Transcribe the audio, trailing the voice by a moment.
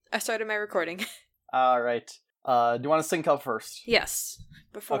I started my recording. Alright. Do you want to sync up first? Yes.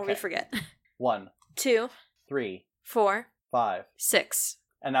 Before we forget. 1, 2, 3, 4, 5, 6.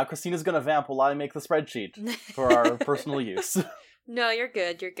 And now Christina's gonna vamp while I make the spreadsheet for our personal use. No, you're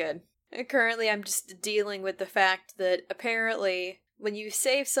good, you're good. Currently, I'm just dealing with the fact that apparently, when you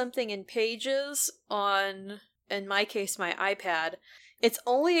save something in Pages on, in my case, my iPad, it's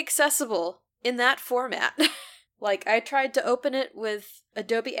only accessible in that format. Like, I tried to open it with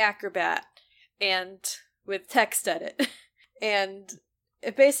Adobe Acrobat and with TextEdit, and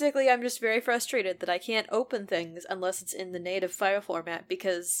basically I'm just very frustrated that I can't open things unless it's in the native file format,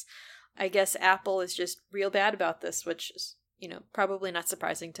 because I guess Apple is just real bad about this, which is, probably not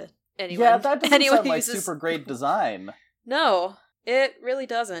surprising to anyone. Yeah, that doesn't sound like uses... super great design. No, it really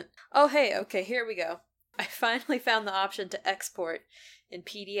doesn't. Oh, hey, okay, here we go. I finally found the option to export in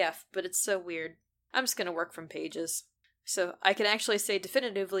PDF, but it's so weird. I'm just gonna work from Pages. So I can actually say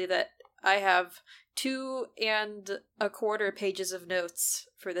definitively that I have 2 1/4 pages of notes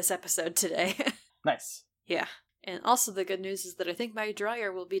for this episode today. Nice. Yeah. And also the good news is that I think my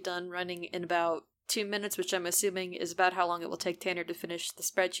dryer will be done running in about 2 minutes, which I'm assuming is about how long it will take Tanner to finish the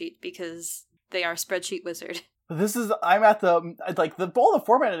spreadsheet, because they are Spreadsheet Wizard. I'm at all the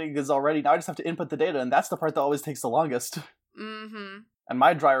formatting is already, now I just have to input the data, and that's the part that always takes the longest. Mm-hmm. And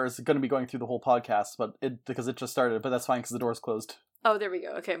my dryer is going to be going through the whole podcast, because it just started, but that's fine because the door's closed. Oh, there we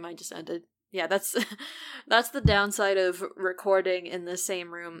go. Okay, mine just ended. Yeah, that's the downside of recording in the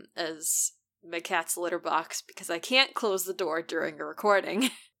same room as my cat's litter box, because I can't close the door during a recording.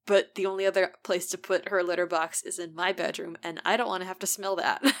 But the only other place to put her litter box is in my bedroom, and I don't want to have to smell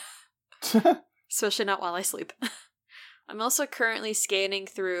that. Especially not while I sleep. I'm also currently scanning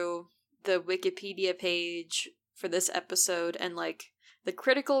through the Wikipedia page for this episode, and the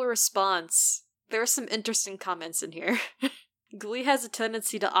critical response, there are some interesting comments in here. Glee has a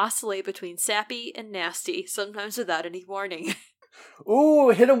tendency to oscillate between sappy and nasty, sometimes without any warning. Ooh,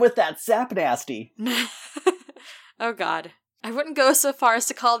 hit him with that sap nasty. Oh god. I wouldn't go so far as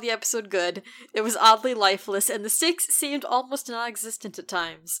to call the episode good. It was oddly lifeless, and the stakes seemed almost non-existent at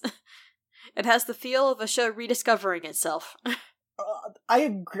times. It has the feel of a show rediscovering itself.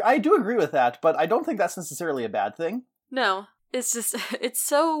 I do agree with that, but I don't think that's necessarily a bad thing. No. It's just, it's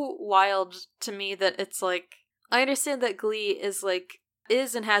so wild to me that it's I understand that Glee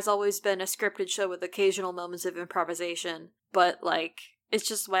is and has always been a scripted show with occasional moments of improvisation, but it's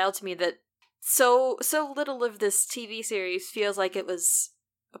just wild to me that so little of this TV series feels like it was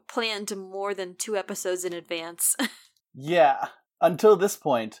planned more than 2 episodes in advance. Yeah, until this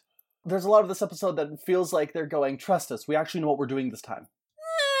point. There's a lot of this episode that feels like they're going, trust us, we actually know what we're doing this time.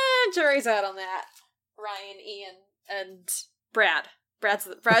 Jury's out on that. Ryan, Ian, and Brad. Brad's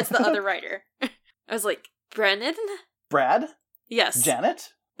the other writer. I was like, Brennan? Brad? Yes. Janet?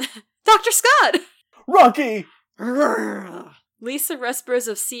 Dr. Scott! Rocky! Lisa Respers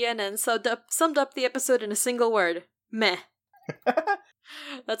of CNN summed up the episode in a single word. Meh.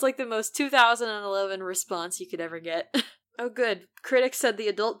 That's the most 2011 response you could ever get. Oh good. Critics said the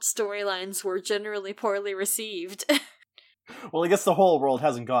adult storylines were generally poorly received. Well, I guess the whole world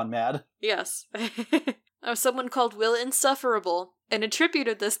hasn't gone mad. Yes. Someone called Will insufferable, and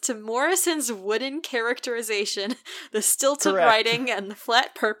attributed this to Morrison's wooden characterization, the stilted writing, and the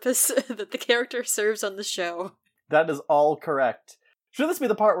flat purpose that the character serves on the show. That is all correct. Should this be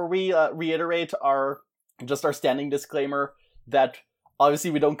the part where we reiterate our standing disclaimer that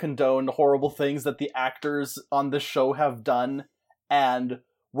obviously we don't condone horrible things that the actors on this show have done, and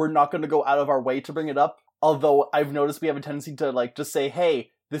we're not going to go out of our way to bring it up, although I've noticed we have a tendency to just say,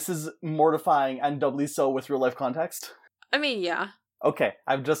 hey, this is mortifying and doubly so with real life context? I mean, yeah. Okay,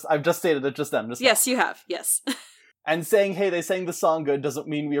 I've just stated it just then. Yes, you have, yes. And saying, hey, they sang the song good doesn't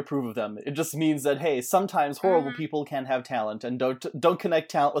mean we approve of them. It just means that, hey, sometimes horrible people can have talent, and don't connect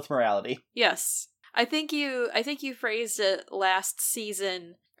talent with morality. Yes. I think you phrased it last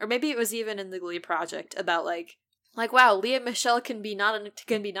season, or maybe it was even in the Glee Project, about wow, Leah Michelle can be not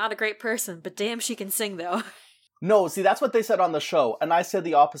a great person, but damn, she can sing though. No, see, that's what they said on the show, and I said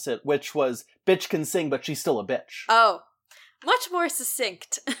the opposite, which was, bitch can sing, but she's still a bitch. Oh, much more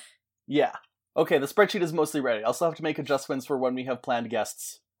succinct. Yeah. Okay, the spreadsheet is mostly ready. I'll still have to make adjustments for when we have planned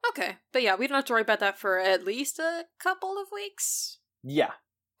guests. Okay, but yeah, we don't have to worry about that for at least a couple of weeks. Yeah.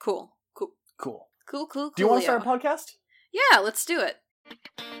 Cool. Do you want to start a podcast? Yeah, let's do it.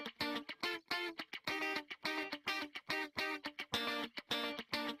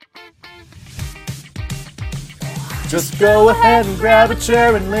 Just go ahead and grab a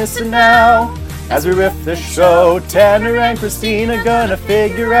chair and listen now. As we riff the show, Tanner and Christina gonna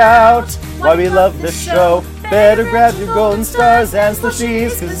figure out why we love this show. Better grab your golden stars and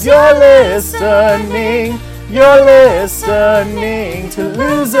slushies, 'cause you're listening to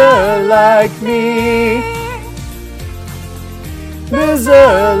Loser Like Me.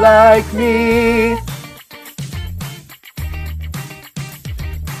 Loser Like Me.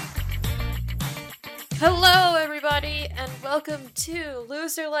 Hello, everybody, and welcome to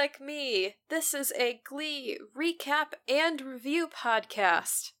Loser Like Me. This is a Glee recap and review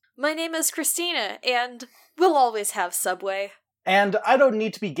podcast. My name is Christina, and we'll always have Subway. And I don't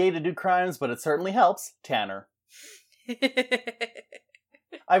need to be gay to do crimes, but it certainly helps, Tanner.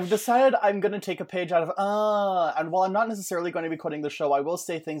 I've decided I'm going to take a page out of and while I'm not necessarily going to be quoting the show, I will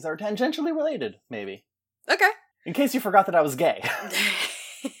say things that are tangentially related, maybe. Okay. In case you forgot that I was gay.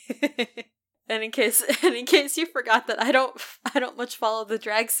 And in case you forgot that I don't much follow the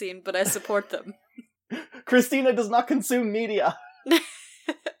drag scene, but I support them. Christina does not consume media.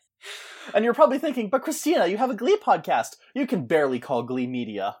 And you're probably thinking, but Christina, you have a Glee podcast. You can barely call Glee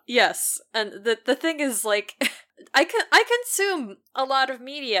media. Yes, and the thing is, like, I consume a lot of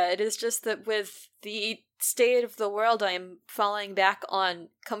media. It is just that with the state of the world, I am falling back on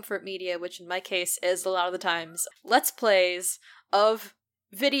comfort media, which in my case is a lot of the times Let's Plays of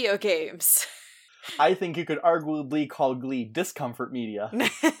video games. I think you could arguably call Glee discomfort media.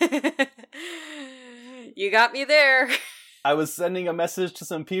 You got me there. I was sending a message to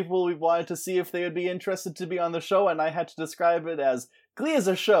some people we wanted to see if they would be interested to be on the show, and I had to describe it as Glee is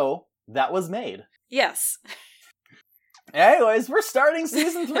a show that was made. Yes. Anyways, we're starting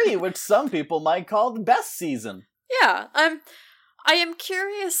season 3, which some people might call the best season. Yeah, I am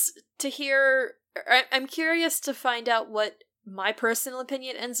curious to hear. I'm curious to find out what my personal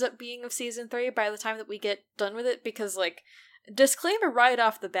opinion ends up being of season 3 by the time that we get done with it, because, like, disclaimer right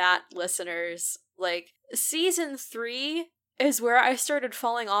off the bat, listeners, like, season 3 is where I started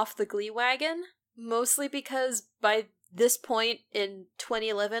falling off the Glee wagon, mostly because by this point in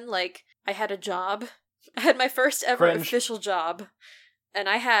 2011, like, I had a job. I had my first ever official job, and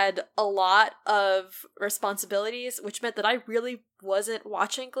I had a lot of responsibilities, which meant that I really wasn't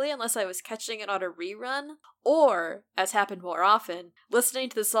watching Glee unless I was catching it on a rerun, or, as happened more often, listening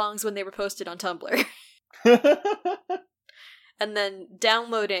to the songs when they were posted on Tumblr. And then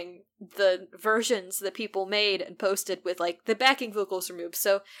downloading the versions that people made and posted with, like, the backing vocals removed.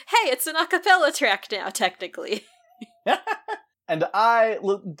 So, hey, it's an a cappella track now, technically. And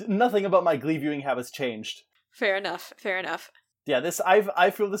nothing about my Glee viewing habits changed. Fair enough. Yeah,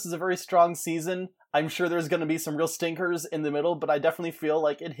 I feel this is a very strong season. I'm sure there's going to be some real stinkers in the middle, but I definitely feel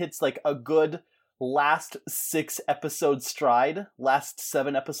like it hits, like, a good last 7 episode stride.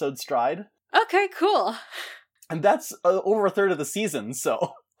 Okay, cool. And that's over a third of the season,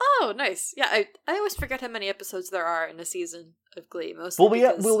 so... Oh, nice. Yeah, I always forget how many episodes there are in a season of Glee, mostly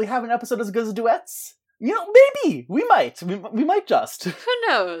Will we have an episode as good as duets? You know, maybe! We might. We might just. Who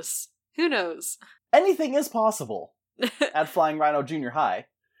knows? Anything is possible at Flying Rhino Junior High.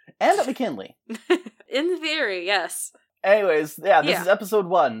 And at McKinley. In theory, yes. Anyways, this is episode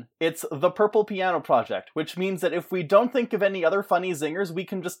 1. It's The Purple Piano Project, which means that if we don't think of any other funny zingers, we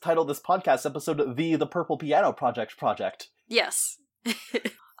can just title this podcast episode The Purple Piano Project. Yes.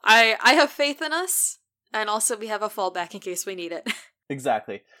 I have faith in us, and also we have a fallback in case we need it.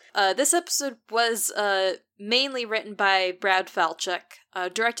 Exactly. This episode was mainly written by Brad Falchuk,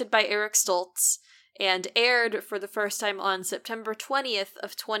 directed by Eric Stoltz, and aired for the first time on September 20th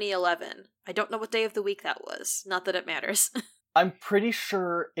of 2011. I don't know what day of the week that was. Not that it matters. I'm pretty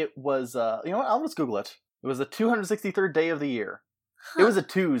sure it was, you know what, I'll just Google it. It was the 263rd day of the year. Huh. It was a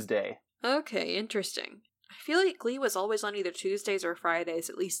Tuesday. Okay, interesting. I feel like Glee was always on either Tuesdays or Fridays,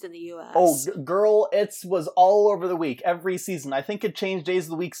 at least in the US. Oh, girl, it was all over the week, every season. I think it changed days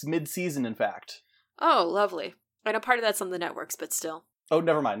of the weeks mid-season, in fact. Oh, lovely. I know part of that's on the networks, but still. Oh,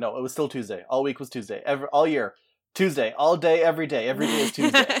 never mind. No, it was still Tuesday. All week was Tuesday. All year. Tuesday. All day, every day. Every day is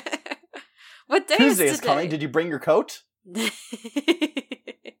Tuesday. What day Tuesday is today? Coming. Did you bring your coat?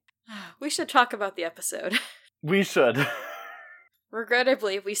 We should talk about the episode. We should.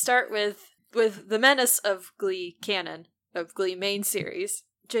 Regrettably, we start with the menace of Glee canon, of Glee main series,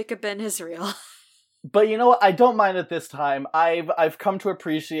 Jacob Ben Israel. But you know what? I don't mind it this time. I've come to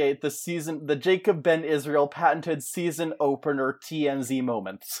appreciate the Jacob Ben Israel patented season opener TMZ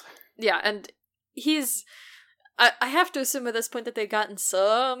moments. Yeah, and I have to assume at this point that they've gotten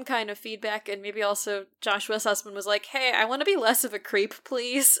some kind of feedback, and maybe also Joshua Sussman was like, hey, I want to be less of a creep,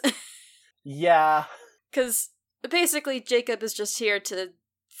 please. Yeah. Because basically Jacob is just here to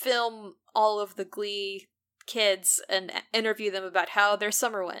film all of the Glee kids and interview them about how their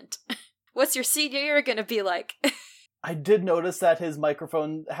summer went. What's your senior year gonna be like? I did notice that his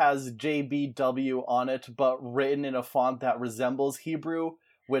microphone has JBW on it, but written in a font that resembles Hebrew,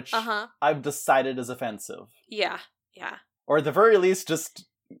 which I've decided is offensive. Yeah. Or at the very least, just,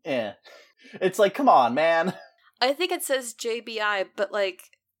 It's like, come on, man. I think it says JBI, but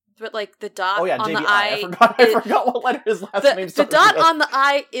the dot on JBI, the I. I forgot what letter his last name started with. The dot on the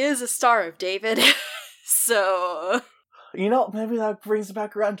I is a Star of David, so... Maybe that brings it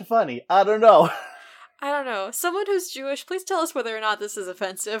back around to funny. I don't know. Someone who's Jewish, please tell us whether or not this is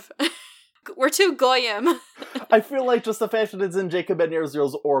offensive. We're too goyim. I feel like just the fact that it's in Jacob Ben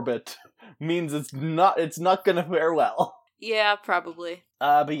Israel's orbit means it's not gonna fare well. Yeah, probably.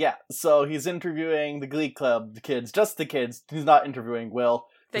 But yeah, so he's interviewing the Glee Club, the kids, just the kids. He's not interviewing Will,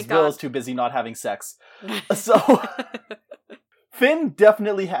 because Will is too busy not having sex. So, Finn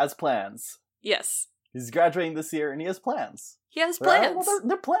definitely has plans. Yes. He's graduating this year, and he has plans. He has plans.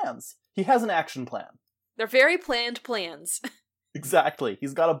 They're plans. He has an action plan. They're very planned plans. Exactly.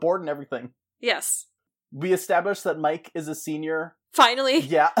 He's got a board and everything. Yes. We established that Mike is a senior. Finally.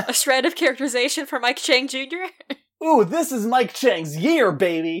 Yeah. A shred of characterization for Mike Chang Jr. Ooh, this is Mike Chang's year,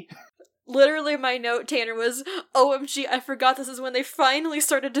 baby! Literally, my note, Tanner, was, OMG, I forgot this is when they finally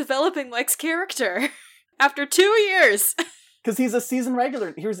started developing Mike's character. After 2 years! Because he's a season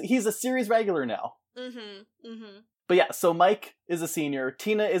regular. He's a series regular now. But yeah, so Mike is a senior,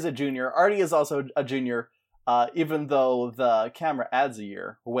 Tina is a junior, Artie is also a junior, even though the camera adds a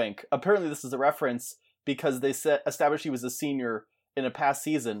year. Wink. Apparently this is a reference because they established he was a senior in a past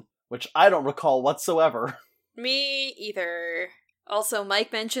season, which I don't recall whatsoever. Me either. Also,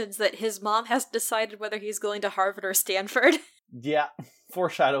 Mike mentions that his mom hasn't decided whether he's going to Harvard or Stanford. Yeah,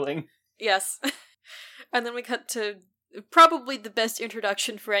 foreshadowing. Yes. And then we cut to probably the best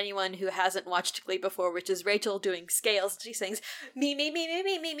introduction for anyone who hasn't watched Glee before, which is Rachel doing scales. She sings, me, me, me, me,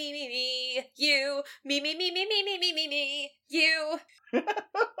 me, me, me, me, me, you, me, me, me, me, me, me, me, me, me, you.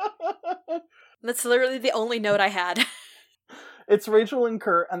 That's literally the only note I had. It's Rachel and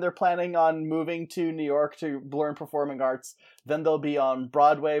Kurt, and they're planning on moving to New York to learn performing arts. Then they'll be on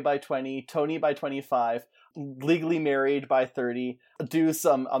Broadway by 20, Tony by 25, Legally Married by 30, do a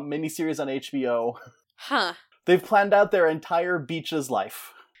miniseries on HBO. Huh. They've planned out their entire Beaches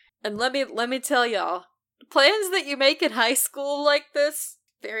life. And let me tell y'all, plans that you make in high school like this,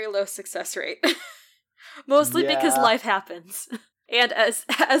 very low success rate. Mostly because life happens. And as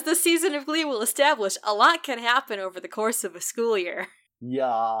the season of Glee will establish, a lot can happen over the course of a school year.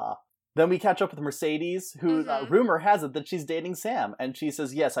 Yeah. Then we catch up with Mercedes, who, rumor has it that she's dating Sam. And she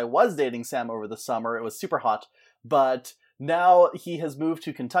says, yes, I was dating Sam over the summer. It was super hot. But now he has moved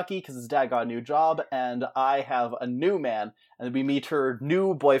to Kentucky because his dad got a new job, and I have a new man. And we meet her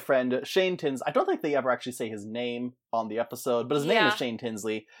new boyfriend, Shane Tinsley. I don't think they ever actually say his name on the episode, but his name is Shane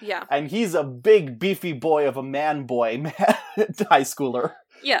Tinsley. Yeah. And he's a big, beefy boy of a man, high schooler.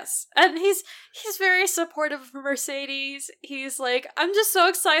 Yes, and he's very supportive of Mercedes. He's like, I'm just so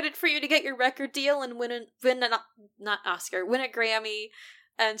excited for you to get your record deal and win a Grammy.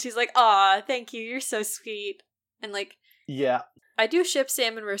 And she's like, aw, thank you, you're so sweet. And like, yeah, I do ship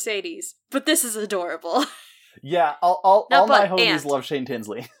Sam and Mercedes, but this is adorable. Yeah, all my homies love Shane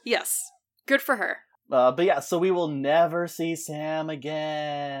Tinsley. Yes, good for her. But yeah, so we will never see Sam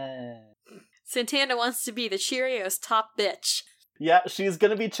again. Santana wants to be the Cheerios top bitch. Yeah, she's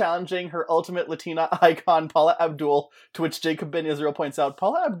going to be challenging her ultimate Latina icon, Paula Abdul, to which Jacob Ben Israel points out,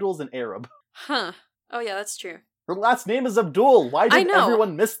 Paula Abdul's an Arab. Huh. Oh yeah, that's true. Her last name is Abdul. Why did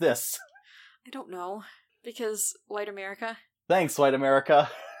everyone miss this? I don't know. Because white America? Thanks, white America.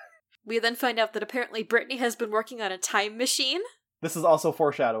 We then find out that apparently Brittany has been working on a time machine. This is also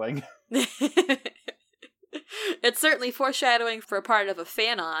foreshadowing. It's certainly foreshadowing for a part of a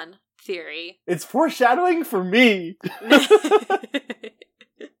Fanon theory. It's foreshadowing for me!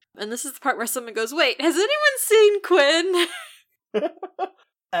 And this is the part where someone goes, wait, has anyone seen Quinn?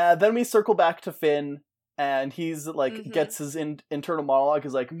 Then we circle back to Finn, and he's like, gets his internal monologue.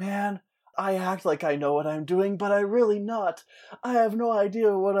 He's like, man, I act like I know what I'm doing, but I really not. I have no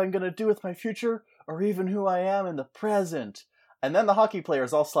idea what I'm gonna do with my future, or even who I am in the present. And then the hockey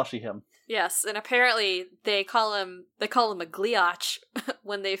players all slushy him. Yes, and apparently they call him a gliotch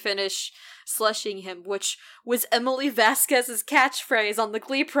when they finish slushing him, which was Emily Vasquez's catchphrase on the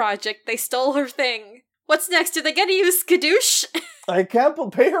Glee project. They stole her thing. What's next? Do they get to use skadoosh? I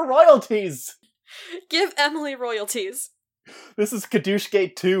can't pay her royalties. Give Emily royalties. This is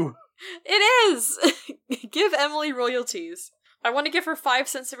Skadooshgate 2. It is! Give Emily royalties. I want to give her 5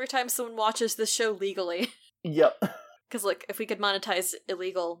 cents every time someone watches this show legally. Yep. Because, look, if we could monetize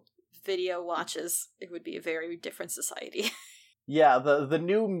illegal video watches, it would be a very different society. Yeah, the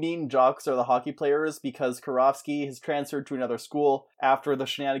new mean jocks are the hockey players because Karofsky has transferred to another school after the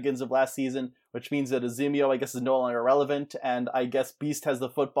shenanigans of last season, which means that Azumio, I guess, is no longer relevant, and I guess Beast has the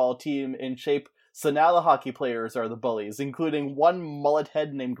football team in shape, so now the hockey players are the bullies, including one mullet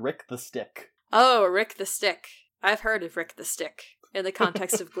head named Rick the Stick. Oh, Rick the Stick. I've heard of Rick the Stick in the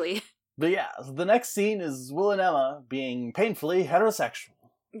context of Glee. But yeah, the next scene is Will and Emma being painfully heterosexual.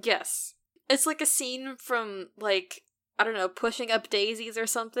 Yes. It's like a scene from, like, I don't know, Pushing Up Daisies or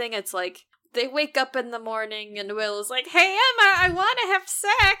something. It's like, they wake up in the morning and Will is like, hey Emma, I want to have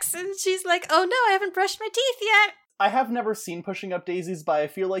sex. And she's like, oh no, I haven't brushed my teeth yet. I have never seen Pushing Up Daisies, but I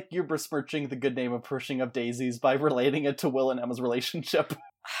feel like you're besmirching the good name of Pushing Up Daisies by relating it to Will and Emma's relationship.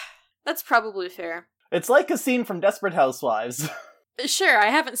 That's probably fair. It's like a scene from Desperate Housewives. Sure,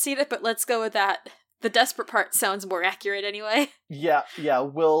 I haven't seen it, but let's go with that. The desperate part sounds more accurate anyway. Yeah,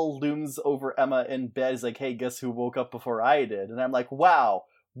 Will looms over Emma in bed. He's like, hey, guess who woke up before I did? And I'm like, wow,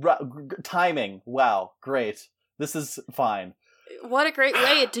 timing, wow, great. This is fine. What a great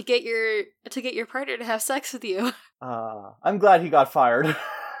way to get your partner to have sex with you. I'm glad he got fired.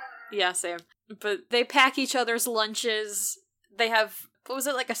 Yeah, same. But they pack each other's lunches. They have, what was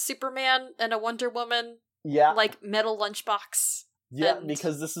it, like a Superman and a Wonder Woman? Yeah. Like metal lunchbox. Yeah,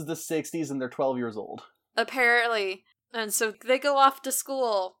 because this is the 60s and they're 12 years old. Apparently. And so they go off to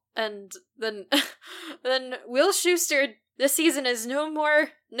school, and then Will Schuester this season is no more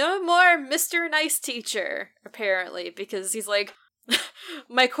Mr. Nice Teacher, apparently, because he's like,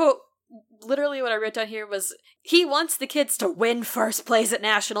 my quote, literally what I wrote down here was, he wants the kids to win first place at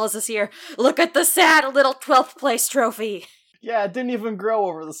nationals this year. Look at the sad little 12th place trophy. Yeah, it didn't even grow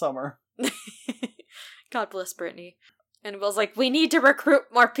over the summer. God bless Brittany. And Will's like, we need to recruit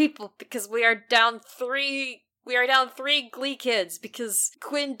more people because we are down three Glee kids because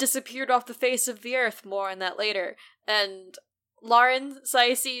Quinn disappeared off the face of the earth. More on that later. And Lauren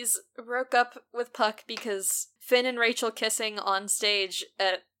Seises broke up with Puck because Finn and Rachel kissing on stage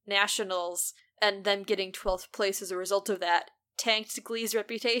at nationals and them getting 12th place as a result of that tanked Glee's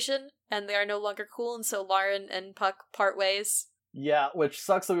reputation, and they are no longer cool, and so Lauren and Puck part ways. Yeah, which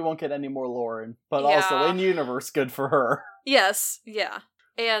sucks that we won't get any more Lauren, but also in universe, good for her. Yes, yeah.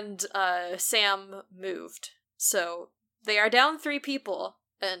 And Sam moved. So they are down 3 people,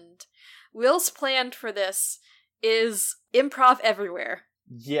 and Will's plan for this is improv everywhere.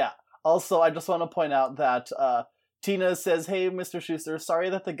 Yeah. Also, I just want to point out that Tina says, hey, Mr. Schuester, sorry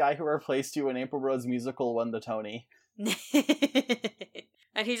that the guy who replaced you in April Rose musical won the Tony.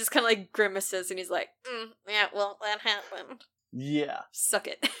 And he just kind of like grimaces, and he's like, yeah, well, that happened. Yeah. Suck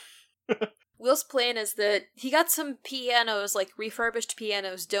it. Will's plan is that he got some pianos, like refurbished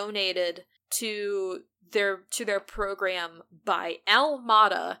pianos, donated to their program by Al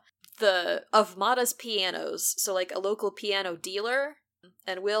Mata, of Mata's Pianos, so like a local piano dealer,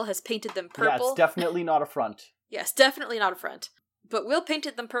 and Will has painted them purple. Yeah, it's definitely not a front. Yes, definitely not a front. But Will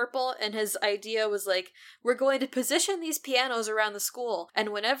painted them purple, and his idea was like, we're going to position these pianos around the school, and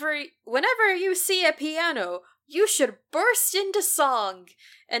whenever you see a piano, you should burst into song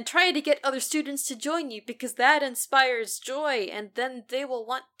and try to get other students to join you because that inspires joy, and then they will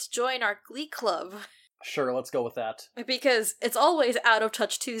want to join our Glee club. Sure, let's go with that. Because it's always Out of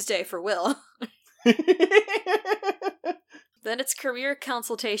Touch Tuesday for Will. Then it's career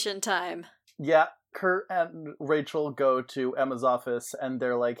consultation time. Yeah, Kurt and Rachel go to Emma's office and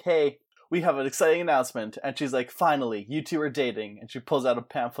they're like, hey, we have an exciting announcement. And she's like, finally, you two are dating. And she pulls out a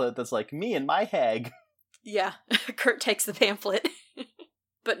pamphlet that's like, me and my hag. Yeah, Kurt takes the pamphlet.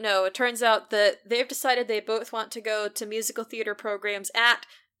 But no, it turns out that they've decided they both want to go to musical theater programs at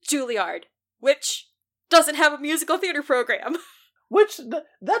Juilliard, which doesn't have a musical theater program. Which,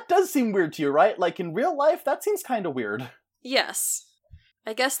 that does seem weird to you, right? Like, in real life, that seems kind of weird. Yes.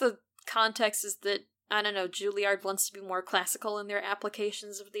 I guess the context is that, I don't know, Juilliard wants to be more classical in their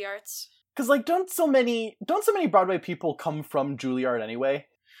applications of the arts. Because, like, don't so many Broadway people come from Juilliard anyway?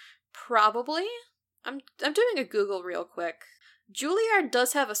 Probably. I'm doing a Google real quick. Juilliard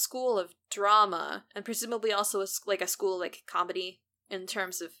does have a school of drama, and presumably also a school of, like, comedy in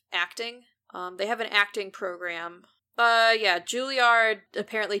terms of acting. They have an acting program. Yeah, Juilliard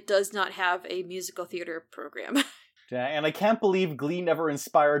apparently does not have a musical theater program. Yeah, and I can't believe Glee never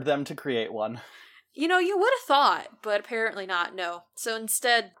inspired them to create one. You know, you would have thought, but apparently not, no. So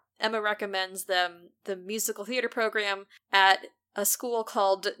instead, Emma recommends them the musical theater program at a school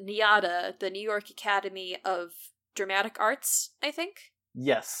called NIADA, the New York Academy of Dramatic Arts, I think?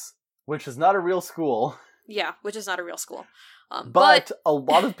 Yes, which is not a real school. Yeah, which is not a real school. But a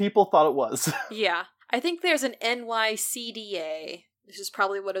lot of people thought it was. Yeah. I think there's an NYCDA, which is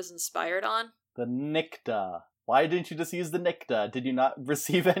probably what it was inspired on. The NICTA. Why didn't you just use the NICTA? Did you not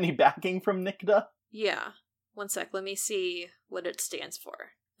receive any backing from NICTA? Yeah. One sec, let me see what it stands for.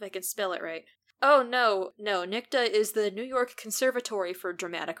 If I can spell it right. Oh, no, NICTA is the New York Conservatory for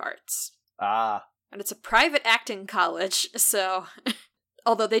Dramatic Arts. Ah. And it's a private acting college, so...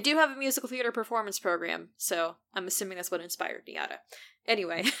 Although they do have a musical theater performance program, so I'm assuming that's what inspired NIADA.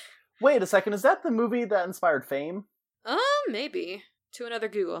 Anyway. Wait a second, is that the movie that inspired Fame? Maybe. To another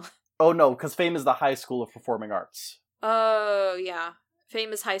Google. Oh no, because Fame is the High School of Performing Arts. Oh, yeah.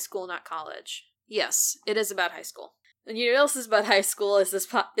 Fame is high school, not college. Yes, it is about high school. And you know what else is about high school is this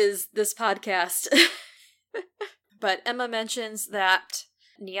podcast. But Emma mentions that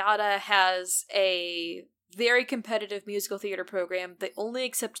NIADA has a very competitive musical theater program. They only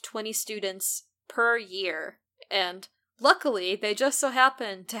accept 20 students per year. And luckily, they just so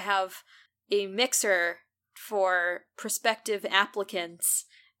happen to have a mixer for prospective applicants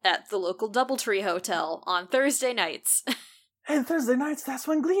at the local Doubletree Hotel on Thursday nights. And Thursday nights, that's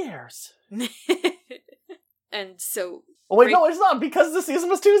when Glee airs. And so... Oh wait, no, it's not, because the season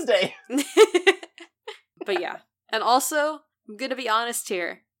was Tuesday! But yeah. And also, I'm gonna be honest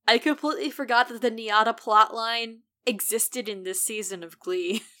here, I completely forgot that the NIADA plotline existed in this season of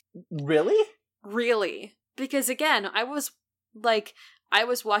Glee. Really? Really. Because again, I was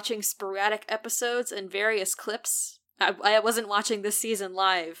watching sporadic episodes and various clips. I wasn't watching this season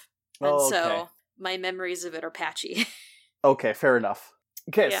live. And so my memories of it are patchy. Okay, fair enough.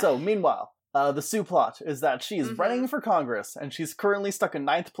 Okay, Yeah. So meanwhile, the Sue plot is that she's running for Congress, and she's currently stuck in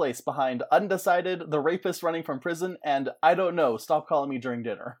 9th place behind Undecided, the rapist running from prison, and I don't know, stop calling me during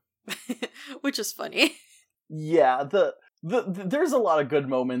dinner. Which is funny. Yeah, there's a lot of good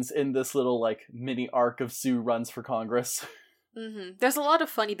moments in this little, like, mini arc of Sue runs for Congress. There's a lot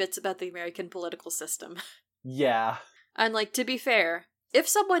of funny bits about the American political system. Yeah. And, like, to be fair, if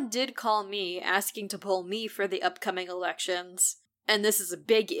someone did call me asking to poll me for the upcoming elections, and this is a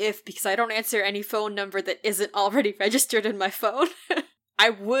big if because I don't answer any phone number that isn't already registered in my phone, I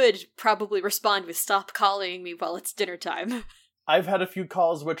would probably respond with stop calling me while it's dinner time. I've had a few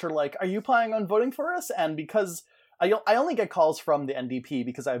calls which are like, are you planning on voting for us? And because I only get calls from the NDP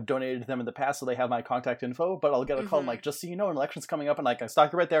because I've donated to them in the past, so they have my contact info, but I'll get a call and like, just so you know, an election's coming up, and like, I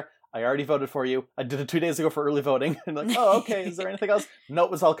stop you right there. I already voted for you. I did it 2 days ago for early voting. And like, oh, okay, is there anything else?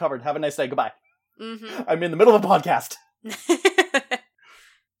 Nope, it's all covered. Have a nice day. Goodbye. I'm in the middle of a podcast.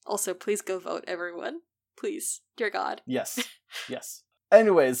 Also, please go vote, everyone. Please. Dear God. Yes.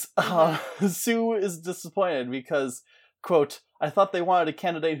 Anyways, Sue is disappointed because, quote, I thought they wanted a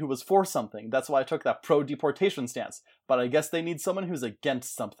candidate who was for something. That's why I took that pro-deportation stance. But I guess they need someone who's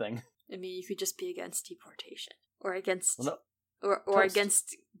against something. I mean, you could just be against deportation. Or against... Well, no. Or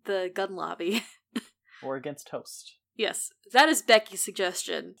against the gun lobby. Or against toast. Yes, that is Becky's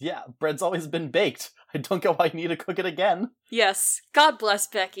suggestion. Yeah, bread's always been baked. I don't get why you need to cook it again. Yes, God bless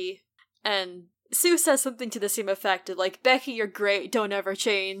Becky. And Sue says something to the same effect of, like, Becky, you're great, don't ever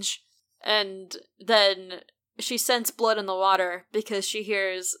change. And then she scents blood in the water because she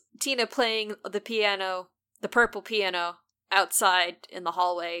hears Tina playing the piano, the purple piano, outside in the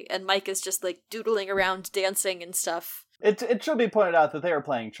hallway, and Mike is just, like, doodling around dancing and stuff. It should be pointed out that they are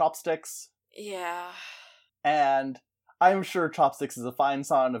playing Chopsticks. Yeah. And I'm sure Chopsticks is a fine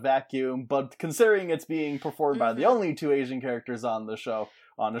song in a vacuum, but considering it's being performed by the only 2 Asian characters on the show,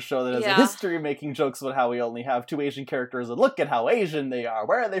 on a show that has a history of making jokes about how we only have 2 Asian characters, and look at how Asian they are.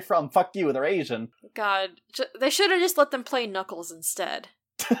 Where are they from? Fuck you, they're Asian. God, they should have just let them play Knuckles instead.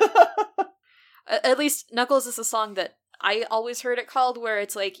 At least Knuckles is a song that I always heard it called, where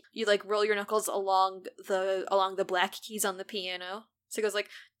it's like you like roll your knuckles along the black keys on the piano. So it goes like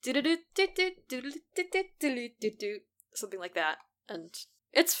something like that, and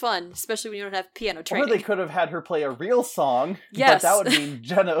it's fun, especially when you don't have piano training. Or they could have had her play a real song, yes. But that would mean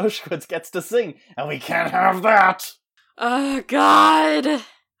Jenna Ushkowitz gets to sing, and we can't have that! Oh, God!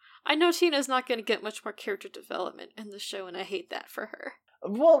 I know Tina's not going to get much more character development in the show, and I hate that for her.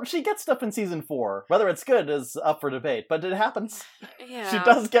 Well, she gets stuff in season 4. Whether it's good is up for debate, but it happens. Yeah. She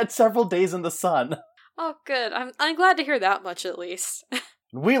does get several days in the sun. Oh, good. I'm glad to hear that much, at least.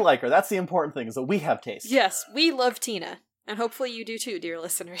 We like her. That's the important thing, is that we have taste. Yes, we love Tina. And hopefully you do too, dear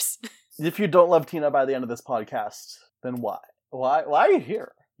listeners. If you don't love Tina by the end of this podcast, then why? Why are you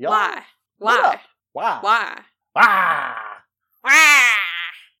here? Y'all? Why? Why?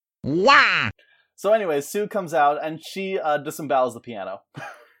 So anyways, Sue comes out and she disembowels the piano.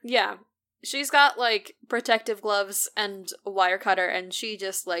 Yeah. She's got, like, protective gloves and a wire cutter, and she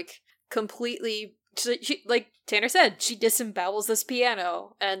just, like, completely... She, like Tanner said, she disembowels this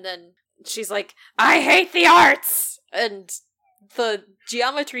piano, and then she's like, I hate the arts! And the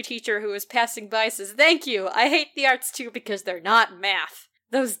geometry teacher who was passing by says, "Thank you, I hate the arts too because they're not math.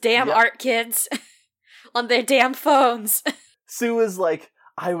 Those damn art kids on their damn phones." Sue is like,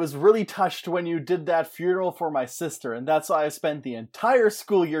 "I was really touched when you did that funeral for my sister, and that's why I spent the entire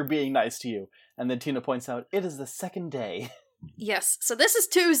school year being nice to you." And then Tina points out, "It is the second day." Yes, so this is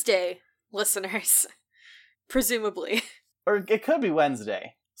Tuesday, listeners. Presumably. Or it could be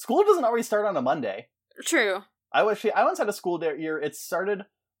Wednesday. School doesn't always start on a Monday. True. I once had a school year. It started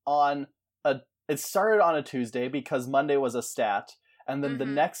on a Tuesday because Monday was a stat, and then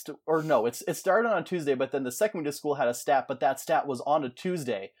it started on a Tuesday, but then the second week of school had a stat, but that stat was on a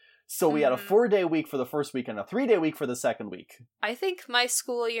Tuesday. So we had a 4-day week for the first week and a 3-day week for the second week. I think my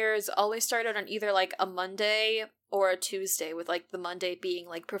school years always started on either like a Monday or a Tuesday, with like the Monday being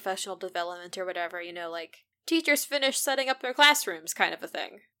like professional development or whatever, like teachers finish setting up their classrooms kind of a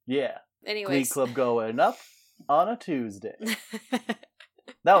thing. Yeah. Anyways. Glee Club going up on a Tuesday.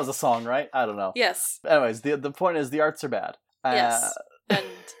 That was a song, right? I don't know. Yes. Anyways, the point is the arts are bad. Yes. And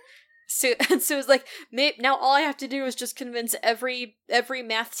Sue was like, now all I have to do is just convince every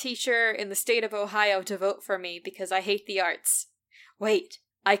math teacher in the state of Ohio to vote for me because I hate the arts. Wait,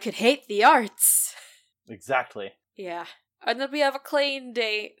 I could hate the arts. Exactly. Yeah. And then we have a Clayton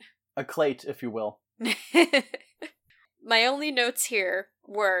date. A Clayt, if you will. My only notes here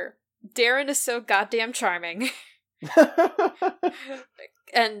were, Darren is so goddamn charming.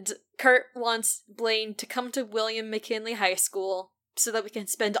 And Kurt wants Blaine to come to William McKinley High School so that we can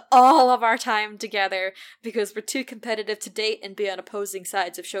spend all of our time together because we're too competitive to date and be on opposing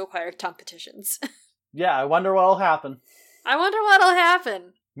sides of show choir competitions. Yeah, I wonder what'll happen. I wonder what'll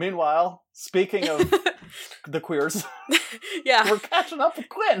happen. Meanwhile, speaking of the queers, yeah, we're catching up with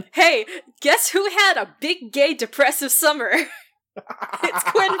Quinn. Hey, guess who had a big gay depressive summer? It's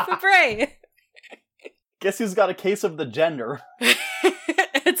Quinn Fabray. Guess who's got a case of the gender?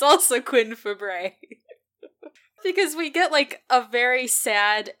 It's also Quinn Fabray. Because we get like a very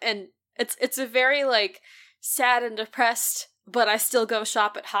sad and it's a very like sad and depressed, but I still go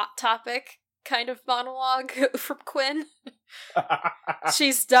shop at Hot Topic kind of monologue from Quinn.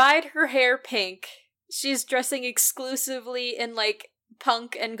 She's dyed her hair pink. She's dressing exclusively in like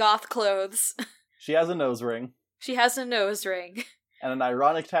punk and goth clothes. She has a nose ring. She has a nose ring. And an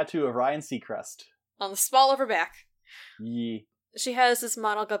ironic tattoo of Ryan Seacrest. On the small of her back. Yee. She has this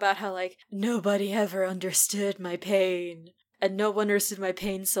monologue about how, like, nobody ever understood my pain. And no one understood my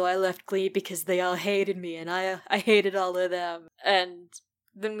pain, so I left Glee because they all hated me, and I hated all of them. And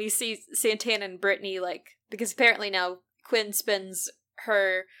then we see Santana and Brittany, like, because apparently now Quinn spends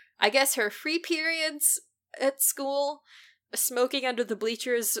her free periods at school smoking under the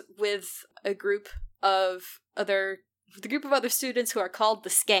bleachers with a group of other students who are called the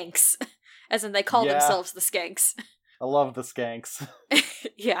Skanks. As in, they call themselves the Skanks. I love the Skanks.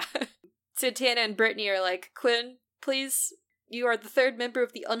 Yeah. Santana and Brittany are like, Quinn, please, you are the third member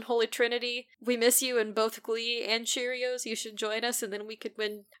of the Unholy Trinity. We miss you in both Glee and Cheerios. You should join us, and then we could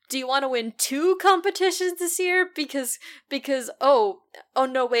win. Do you want to win 2 competitions this year? Because, oh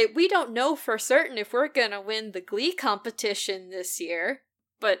no, wait, we don't know for certain if we're gonna win the Glee competition this year.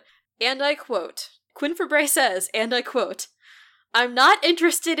 But, and I quote, Quinn Fabray says, and I quote, "I'm not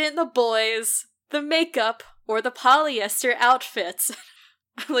interested in the boys, the makeup, or the polyester outfits."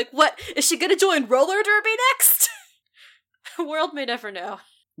 I'm like, what? Is she gonna join roller derby next? The world may never know.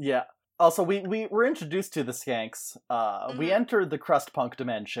 Yeah. Also, we were introduced to the Skanks. We enter the crust punk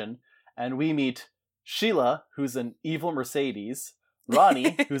dimension, and we meet Sheila, who's an evil Mercedes,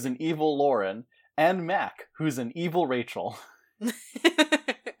 Ronnie, who's an evil Lauren, and Mac, who's an evil Rachel.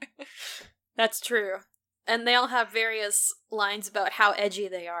 That's true. And they all have various lines about how edgy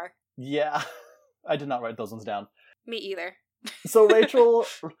they are. Yeah. I did not write those ones down. Me either. So Rachel,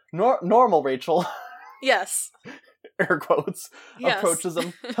 normal Rachel. Yes. Air quotes. Yes. Approaches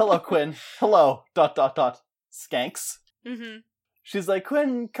him. "Hello, Quinn. Hello, ... Skanks." Mm-hmm. She's like,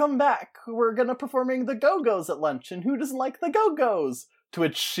 "Quinn, come back. We're gonna performing the Go-Go's at lunch, and who doesn't like the Go-Go's?" To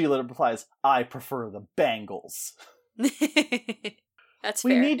which Sheila replies, "I prefer the Bangles." That's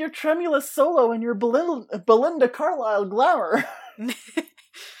 "We fair. need your tremulous solo and your Belinda Carlisle glamour."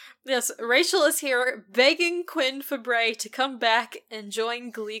 Yes, Rachel is here begging Quinn Fabray to come back and join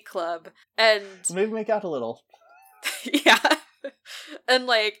Glee Club. And Maybe make out a little. yeah. And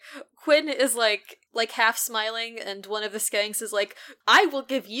like Quinn is like half smiling, and one of the Skanks is like, "I will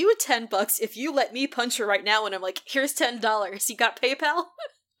give you $10 if you let me punch her right now." And I'm like, "Here's $10. You got PayPal?"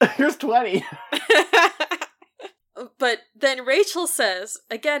 Here's 20. But then Rachel says,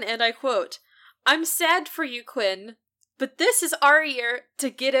 again, and I quote, "I'm sad for you, Quinn, but this is our year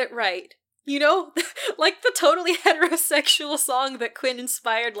to get it right. You know, like the totally heterosexual song that Quinn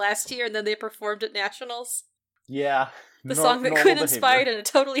inspired last year and then they performed at Nationals. Yeah. The song that Quinn inspired behavior. in a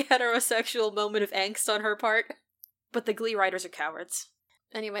totally heterosexual moment of angst on her part. But the Glee writers are cowards.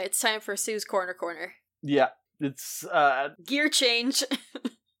 Anyway, it's time for Sue's Corner. Yeah. It's, Gear change.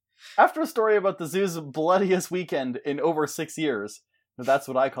 After a story about the zoo's bloodiest weekend in over 6 years, that's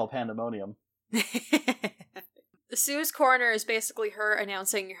what I call pandemonium. Sue's Corner is basically her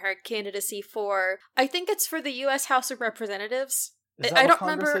announcing her candidacy for, I think it's for the U.S. House of Representatives. Is that what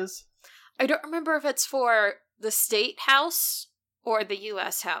Congress is? I don't remember if it's for the state house or the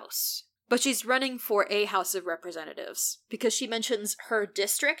U.S. House. But she's running for a House of Representatives because she mentions her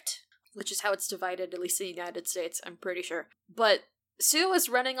district, which is how it's divided, at least in the United States, I'm pretty sure. But Sue is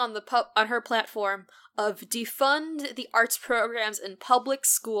running on on her platform of defund the arts programs in public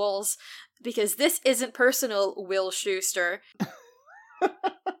schools because this isn't personal, Will Schuester.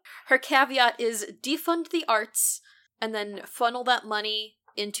 Her caveat is defund the arts and then funnel that money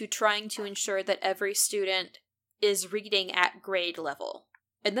into trying to ensure that every student is reading at grade level.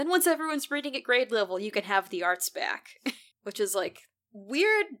 And then once everyone's reading at grade level, you can have the arts back. Which is like,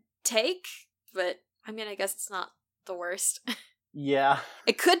 weird take, but I mean, I guess it's not the worst. Yeah.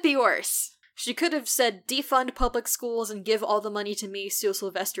 It could be worse. She could have said, defund public schools and give all the money to me, Sue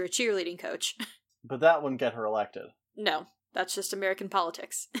Sylvester, a cheerleading coach. But that wouldn't get her elected. No, that's just American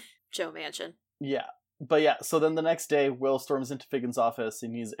politics. Joe Manchin. Yeah. But yeah, so then the next day, Will storms into Figgins' office,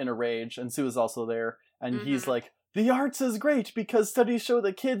 and he's in a rage, and Sue is also there, and he's like, the arts is great, because studies show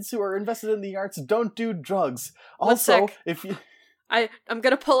that kids who are invested in the arts don't do drugs. Also, if you... I'm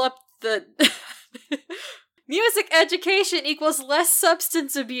gonna pull up the... Music education equals less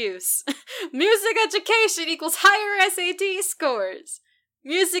substance abuse. Music education equals higher SAT scores.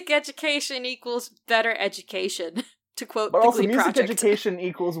 Music education equals better education. To quote but the also, Glee music Project. education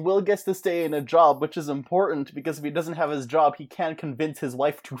equals Will gets to stay in a job, which is important, because if he doesn't have his job, he can't convince his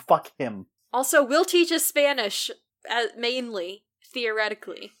wife to fuck him. Also, Will teaches Spanish, mainly,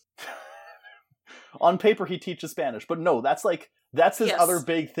 theoretically. On paper, he teaches Spanish, but no, that's his other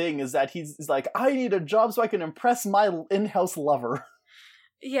big thing, is that he's like, I need a job so I can impress my in-house lover.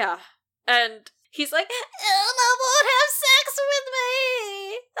 Yeah, and he's like, Elma won't have sex with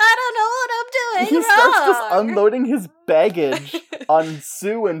me! I don't know what I'm doing He starts just unloading his baggage on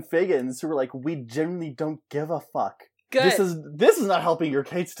Sue and Figgins, who are like, we genuinely don't give a fuck. Good. This is not helping your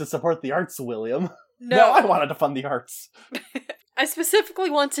case to support the arts, William. No, I wanted to fund the arts. I specifically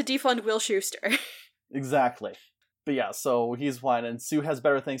want to defund Will Schuester. Exactly. But yeah, so he's whining. Sue has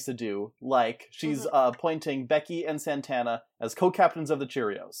better things to do, like she's appointing Becky and Santana as co-captains of the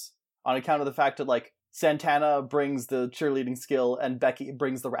Cheerios, on account of the fact that, like, Santana brings the cheerleading skill and Becky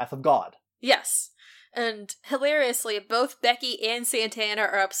brings the wrath of God. Yes. And hilariously, both Becky and Santana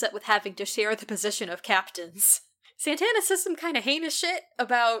are upset with having to share the position of captains. Santana says some kind of heinous shit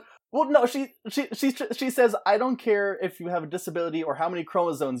about... Well, no, she says, I don't care if you have a disability or how many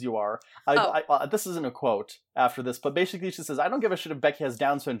chromosomes you are. This isn't a quote after this, but basically she says, I don't give a shit if Becky has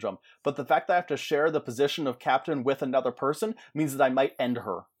Down syndrome, but the fact that I have to share the position of captain with another person means that I might end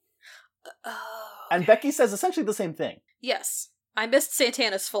her. And Becky says essentially the same thing. Yes. I missed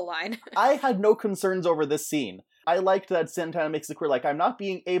Santana's full line. I had no concerns over this scene. I liked that Santana makes it clear, like, I'm not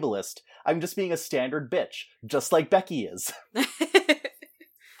being ableist. I'm just being a standard bitch, just like Becky is.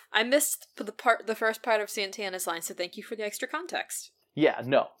 I missed the first part of Santana's line, so thank you for the extra context. Yeah,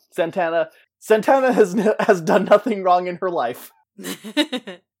 no. Santana has done nothing wrong in her life.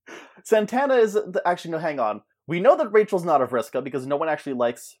 Santana is... Actually, no, hang on. We know that Rachel's not a Vriska because no one actually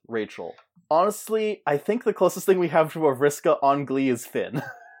likes Rachel. Honestly, I think the closest thing we have to a Vriska on Glee is Finn.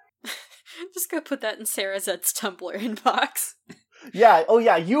 Just go put that in Sarah Zed's Tumblr inbox. Yeah, oh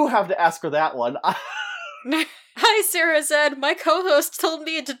yeah, you have to ask her that one. Hi, Sarah Zed. My co-host told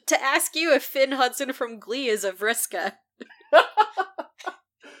me to ask you if Finn Hudson from Glee is a Vriska.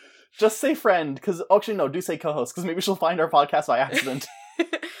 Just say friend, because... Actually, no, do say co-host, because maybe she'll find our podcast by accident.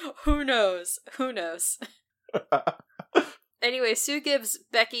 Who knows? Who knows? Anyway, Sue gives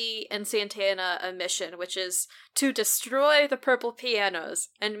Becky and Santana a mission, which is to destroy the purple pianos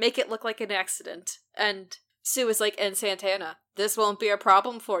and make it look like an accident. And Sue is like, and Santana, this won't be a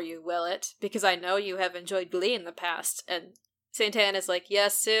problem for you, will it? Because I know you have enjoyed Glee in the past. And Santana's like,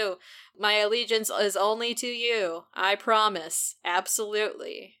 yes, Sue, my allegiance is only to you. I promise.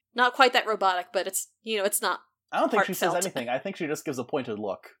 Absolutely. Not quite that robotic, but it's not I don't think heartfelt. she says anything. I think she just gives a pointed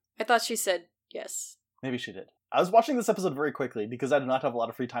look. I thought she said yes. Maybe she did. I was watching this episode very quickly because I did not have a lot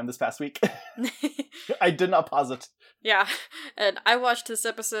of free time this past week. I did not pause it. Yeah, and I watched this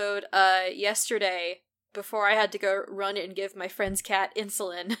episode yesterday before I had to go run and give my friend's cat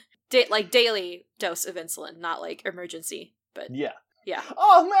insulin like daily dose of insulin, not like emergency. But Yeah. yeah.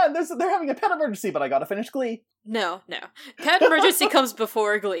 Oh man, they're having a pet emergency, but I gotta finish Glee. No. Pet emergency comes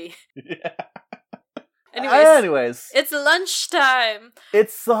before Glee. Yeah. Anyways, it's lunchtime.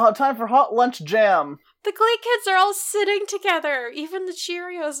 It's time for Hot Lunch Jam. The Glee kids are all sitting together, even the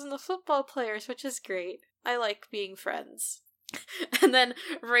Cheerios and the football players, which is great. I like being friends. And then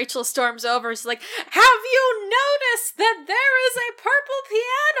Rachel storms over and is like, have you noticed that there is a purple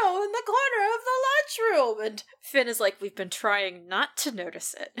piano in the corner of the lunchroom? And Finn is like, we've been trying not to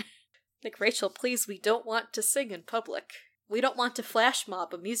notice it. Like, Rachel, please, we don't want to sing in public. We don't want to flash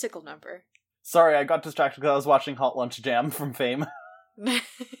mob a musical number. Sorry, I got distracted because I was watching Hot Lunch Jam from Fame.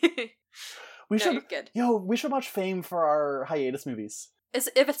 We should watch Fame for our hiatus movies. If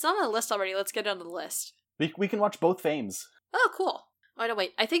it's not on the list already, let's get it on the list. We can watch both Fames. Oh, cool. Oh, no,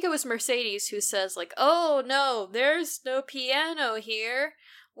 wait. I think it was Mercedes who says, like, oh, no, there's no piano here.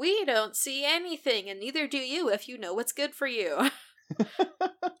 We don't see anything, and neither do you if you know what's good for you.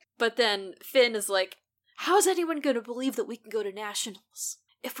 But then Finn is like, how's anyone going to believe that we can go to nationals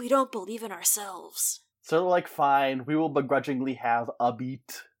if we don't believe in ourselves? So they're like, fine, we will begrudgingly have a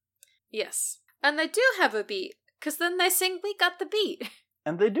beat. Yes. And they do have a beat, because then they sing We Got the Beat.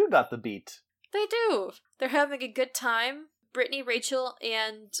 And they do got the beat. They do. They're having a good time. Brittany, Rachel,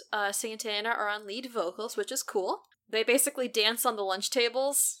 and Santana are on lead vocals, which is cool. They basically dance on the lunch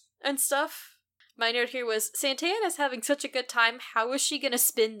tables and stuff. My note here was, Santana's having such a good time, how is she gonna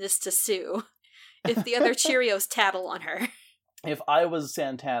spin this to Sue if the other Cheerios tattle on her? If I was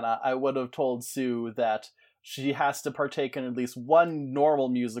Santana, I would have told Sue that she has to partake in at least one normal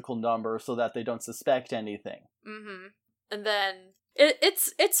musical number so that they don't suspect anything. Mm-hmm. And then,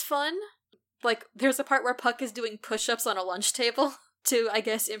 it's fun. Like, there's a part where Puck is doing push-ups on a lunch table to, I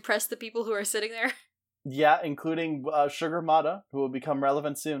guess, impress the people who are sitting there. Yeah, including Sugar Mata, who will become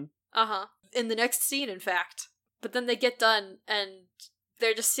relevant soon. Uh-huh. In the next scene, in fact. But then they get done, and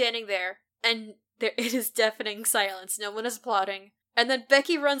they're just standing there, and it is deafening silence. No one is applauding. And then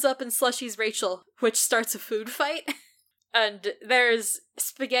Becky runs up and slushies Rachel, which starts a food fight. And there's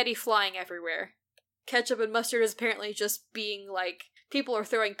spaghetti flying everywhere. Ketchup and mustard is apparently just being, like, people are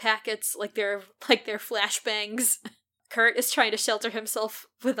throwing packets like they're flashbangs. Kurt is trying to shelter himself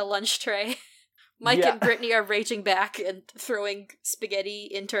with a lunch tray. Mike and Brittany are raging back and throwing spaghetti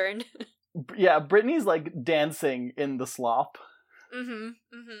in turn. Yeah, Brittany's, like, dancing in the slop.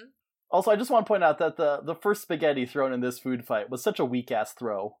 Also, I just want to point out that the first spaghetti thrown in this food fight was such a weak-ass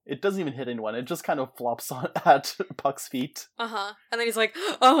throw. It doesn't even hit anyone. It just kind of flops at Puck's feet. And then he's like,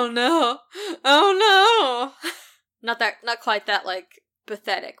 oh no! Oh no! Not quite that, like,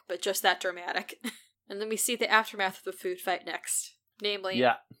 pathetic, but just that dramatic. And then we see the aftermath of the food fight next. Namely,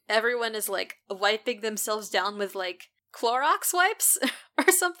 everyone is, like, wiping themselves down with, like, Clorox wipes or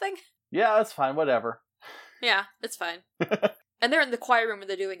something. Yeah, that's fine, whatever. Yeah, it's fine. And they're in the choir room when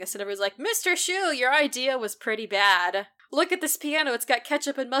they're doing this, and everyone's like, Mr. Shu, your idea was pretty bad. Look at this piano, it's got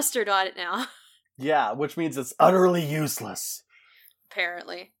ketchup and mustard on it now. Yeah, which means it's utterly useless.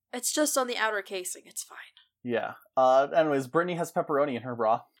 Apparently. It's just on the outer casing, it's fine. Yeah. Anyways, Brittany has pepperoni in her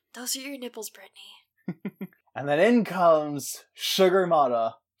bra. Those are your nipples, Brittany. And then in comes Sugar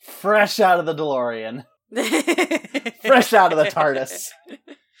Mata, fresh out of the DeLorean. Fresh out of the TARDIS.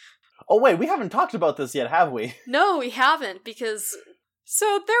 Oh wait, we haven't talked about this yet, have we? No, we haven't, because...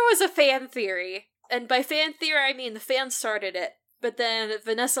 So, there was a fan theory. And by fan theory, I mean the fans started it. But then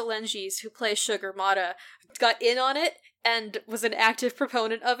Vanessa Lenges, who plays Sugar Mata, got in on it and was an active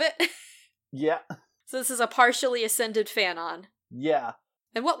proponent of it. Yeah. So this is a partially ascended fanon. Yeah.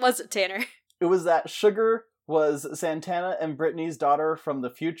 And what was it, Tanner? It was that Sugar was Santana and Brittany's daughter from the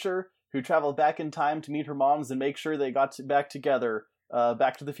future, who traveled back in time to meet her moms and make sure they got back together,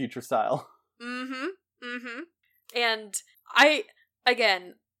 Back to the Future style. And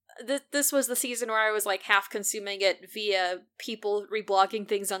this was the season where I was, like, half consuming it via people reblogging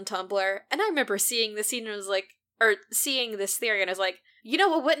things on Tumblr, and I remember seeing this scene and was like, or seeing this theory, and I was like, you know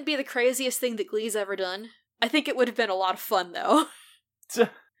what wouldn't be the craziest thing that Glee's ever done? I think it would have been a lot of fun, though.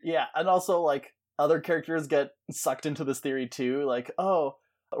 Yeah, and also, like, other characters get sucked into this theory, too. Like, oh,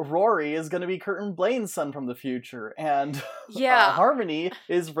 Rory is going to be Curtin Blaine's son from the future, and Harmony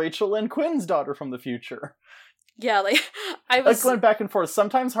is Rachel and Quinn's daughter from the future. Yeah, like, I was... Like, went back and forth.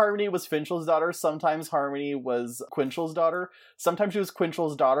 Sometimes Harmony was Finchel's daughter, sometimes Harmony was Quinchel's daughter, sometimes she was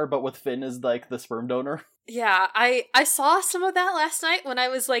Quinchel's daughter, but with Finn as, like, the sperm donor. Yeah, I saw some of that last night when I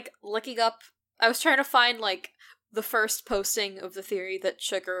was, like, looking up... I was trying to find, like, the first posting of the theory that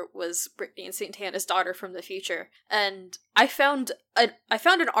Sugar was Brittany and Santana's daughter from the future. And I found an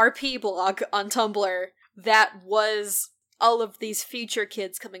RP blog on Tumblr that was all of these future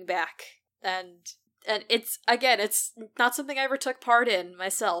kids coming back. And it's not something I ever took part in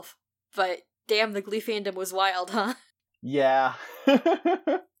myself, but damn, the Glee fandom was wild, huh? Yeah.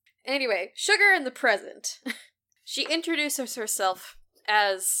 Anyway, Sugar in the present. She introduces herself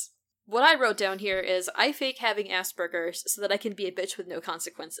as, what I wrote down here is, I fake having Asperger's so that I can be a bitch with no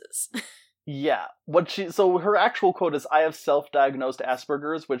consequences. Yeah. So her actual quote is, I have self-diagnosed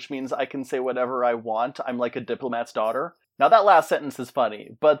Asperger's, which means I can say whatever I want. I'm like a diplomat's daughter. Now that last sentence is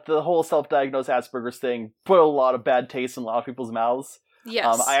funny, but the whole self-diagnosed Asperger's thing put a lot of bad taste in a lot of people's mouths.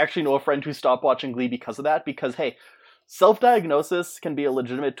 Yes. I actually know a friend who stopped watching Glee because of that, because, hey, self-diagnosis can be a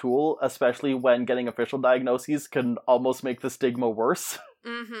legitimate tool, especially when getting official diagnoses can almost make the stigma worse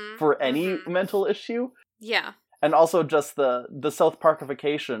for any mental issue. Yeah. And also just the South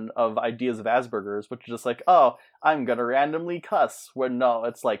Parkification of ideas of Asperger's, which is just like, oh, I'm gonna randomly cuss. When no,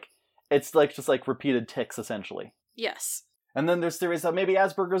 it's just like repeated tics, essentially. Yes. And then there's theories that maybe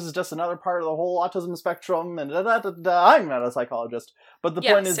Asperger's is just another part of the whole autism spectrum, and I'm not a psychologist. But the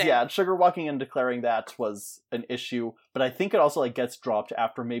point is, same. Sugar walking and declaring that was an issue, but I think it also gets dropped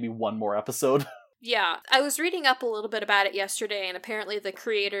after maybe one more episode. Yeah, I was reading up a little bit about it yesterday, and apparently the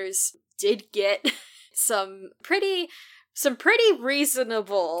creators did get some pretty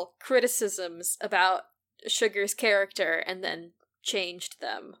reasonable criticisms about Sugar's character, and then changed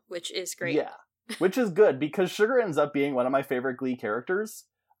them, which is great. Yeah. Which is good, because Sugar ends up being one of my favorite Glee characters,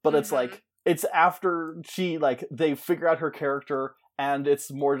 but it's like, it's after they figure out her character, and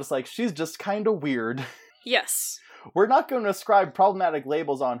it's more just like, she's just kind of weird. Yes. We're not going to ascribe problematic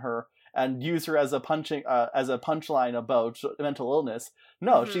labels on her and use her as a punchline about mental illness.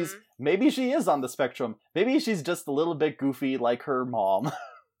 No, maybe she is on the spectrum. Maybe she's just a little bit goofy like her mom.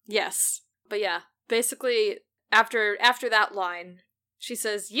 Yes. But yeah, basically, after that line, she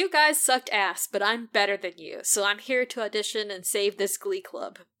says, "You guys sucked ass, but I'm better than you, so I'm here to audition and save this Glee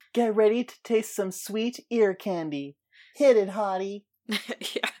club." Get ready to taste some sweet ear candy. Hit it, hottie.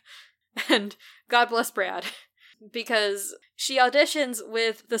 Yeah. And God bless Brad, because she auditions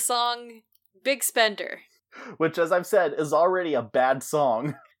with the song Big Spender. Which, as I've said, is already a bad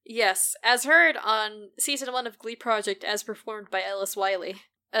song. Yes, as heard on Season 1 of Glee Project as performed by Ellis Wiley.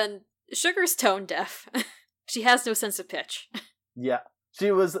 And Sugar's tone deaf. She has no sense of pitch. Yeah. She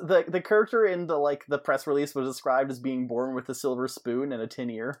was, the character in the press release was described as being born with a silver spoon and a tin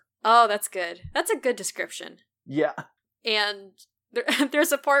ear. Oh, that's good. That's a good description. Yeah. And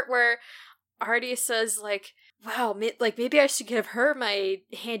there's a part where Artie says, wow, maybe I should give her my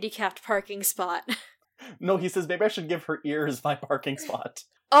handicapped parking spot. No, he says, maybe I should give her ears my parking spot.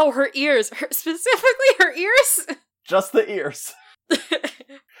 Oh, her ears. Specifically her ears? Just the ears.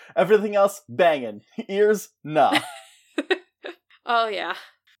 Everything else, banging. Ears, nah. Oh, yeah.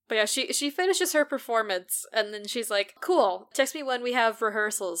 But yeah, she finishes her performance, and then she's like, cool, text me when we have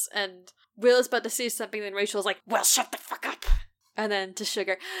rehearsals. And Will is about to say something, and Rachel's like, well, shut the fuck up. And then to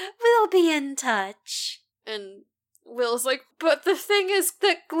Sugar, we'll be in touch. And Will's like, but the thing is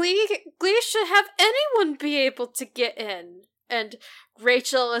that Glee should have anyone be able to get in. And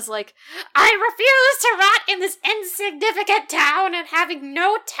Rachel is like, I refuse to rot in this insignificant town, and having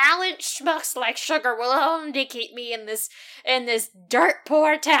no talent schmucks like Sugar will only keep me in this dirt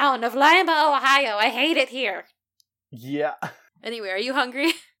poor town of Lima, Ohio. I hate it here. Yeah. Anyway, are you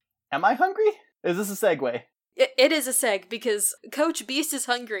hungry? Am I hungry? Is this a segue? It is a seg, because Coach Beast is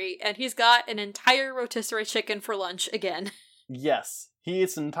hungry, and he's got an entire rotisserie chicken for lunch again. Yes. He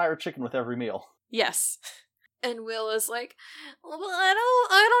eats an entire chicken with every meal. Yes. And Will is like, well, I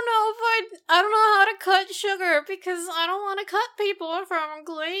don't know how to cut Sugar, because I don't want to cut people from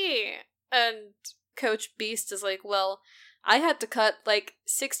Glee. And Coach Beast is like, well, I had to cut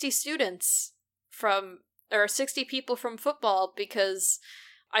 60 60 people from football, because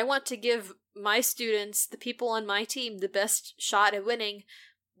I want to give my students, the people on my team, the best shot at winning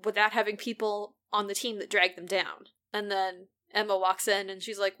without having people on the team that drag them down. And then Emma walks in and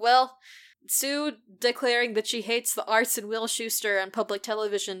she's like, well, Sue declaring that she hates the arts and Will Schuester on public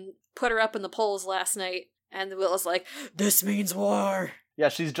television put her up in the polls last night. And Will is like, this means war. Yeah,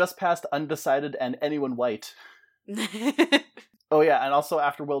 she's just past undecided and anyone white. Oh yeah, and also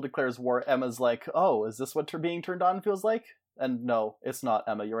after Will declares war, Emma's like, oh, is this what being turned on feels like? And no, it's not,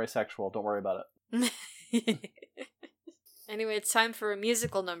 Emma. You're asexual. Don't worry about it. Anyway, it's time for a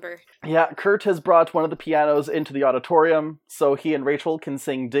musical number. Yeah, Kurt has brought one of the pianos into the auditorium, so he and Rachel can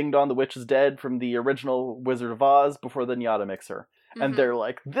sing Ding Dong the Witch is Dead from the original Wizard of Oz before the Nyada mixer. Mm-hmm. And they're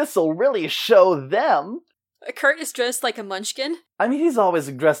like, this'll really show them! Kurt is dressed like a munchkin. I mean, he's always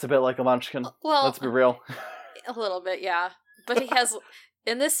dressed a bit like a munchkin. Well, let's be real. A little bit, yeah. But he has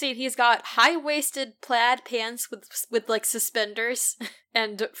In this scene, he's got high-waisted plaid pants with like suspenders,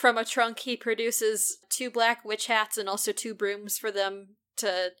 and from a trunk he produces 2 black witch hats and also 2 brooms for them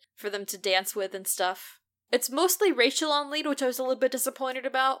to dance with and stuff. It's mostly Rachel on lead, which I was a little bit disappointed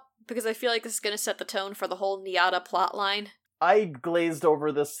about, because I feel like this is going to set the tone for the whole Nyada plotline. I glazed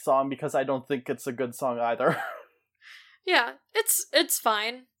over this song because I don't think it's a good song either. Yeah, it's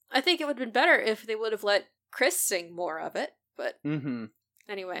fine. I think it would have been better if they would have let Chris sing more of it, but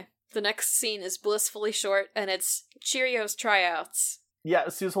anyway. The next scene is blissfully short, and it's Cheerios tryouts. Yeah,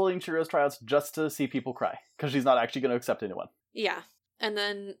 Sue's holding Cheerios tryouts just to see people cry, because she's not actually going to accept anyone. Yeah, and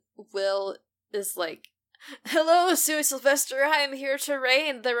then Will is like, "Hello, Sue Sylvester, I am here to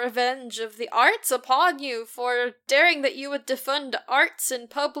rain the revenge of the arts upon you for daring that you would defund arts in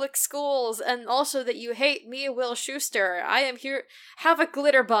public schools, and also that you hate me, Will Schuester. I am here, have a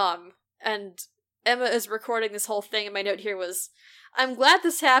glitter bomb." And Emma is recording this whole thing, and my note here was, "I'm glad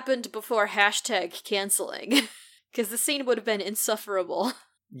this happened before hashtag canceling," because the scene would have been insufferable.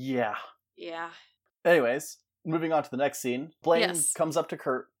 Yeah. Yeah. Anyways, moving on to the next scene, Blaine comes up to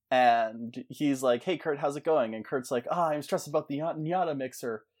Kurt, and he's like, "Hey, Kurt, how's it going?" And Kurt's like, I'm stressed about the Nyada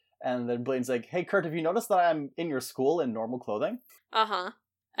mixer. And then Blaine's like, "Hey, Kurt, have you noticed that I'm in your school in normal clothing?" Uh-huh.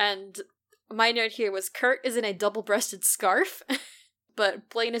 And my note here was, Kurt is in a double-breasted scarf, but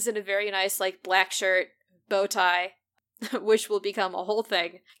Blaine is in a very nice, like, black shirt, bow tie, which will become a whole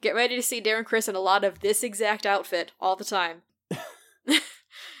thing. Get ready to see Darren Criss in a lot of this exact outfit all the time.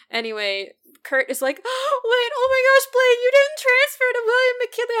 Anyway, Kurt is like, "Wait, oh my gosh, Blaine, you didn't transfer to William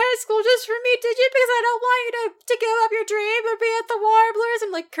McKinley High School just for me, did you? Because I don't want you to give up your dream and be at the Warblers."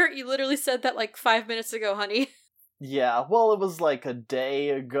 I'm like, "Kurt, you literally said that like 5 minutes ago, honey." Yeah, well, it was like a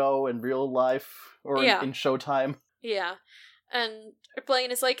day ago in real life, or in Showtime. Yeah. And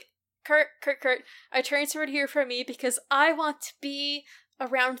Blaine is like, Kurt, I transferred here for me because I want to be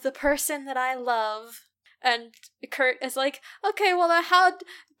around the person that I love." And Kurt is like, "Okay, well,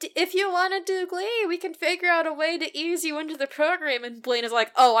 if you want to do Glee, we can figure out a way to ease you into the program." And Blaine is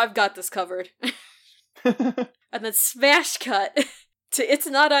like, "Oh, I've got this covered." And then smash cut to "It's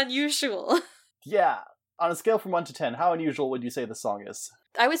Not Unusual." Yeah. On a scale from 1 to 10, how unusual would you say the song is?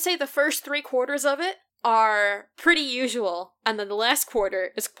 I would say the first 3/4 of it are pretty usual, and then the last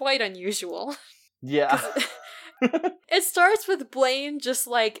quarter is quite unusual. Yeah. It starts with Blaine just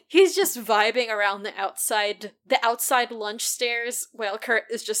like, he's just vibing around the outside lunch stairs while Kurt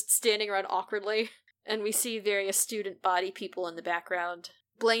is just standing around awkwardly, and we see various student body people in the background.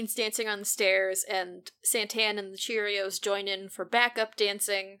 Blaine's dancing on the stairs, and Santana and the Cheerios join in for backup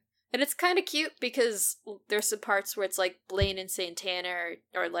dancing. And it's kind of cute because there's some parts where it's like Blaine and Santana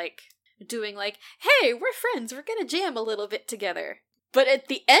are like doing like, "Hey, we're friends, we're gonna jam a little bit together." But at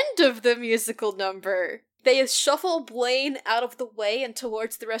the end of the musical number, they shuffle Blaine out of the way and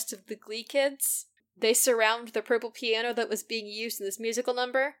towards the rest of the Glee kids. They surround the purple piano that was being used in this musical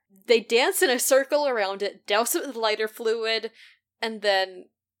number. They dance in a circle around it, douse it with lighter fluid, and then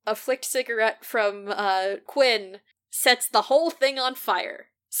a flicked cigarette from Quinn sets the whole thing on fire.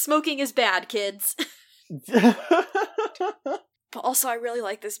 Smoking is bad, kids. But also, I really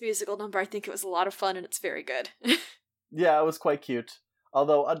like this musical number. I think it was a lot of fun, and it's very good. Yeah, it was quite cute.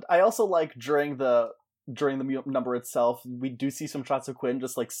 Although, I also like during the number itself, we do see some shots of Quinn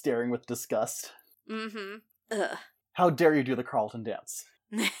just, like, staring with disgust. Mm-hmm. Ugh. How dare you do the Carlton dance?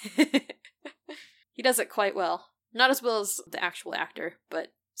 He does it quite well. Not as well as the actual actor,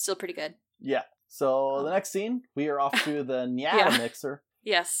 but still pretty good. Yeah. So, the next scene, we are off to the Nyada mixer.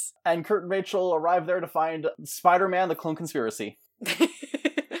 Yes. And Kurt and Rachel arrive there to find Spider-Man, the Clone Conspiracy.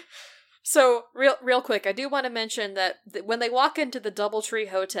 So, real quick, I do want to mention that when they walk into the Doubletree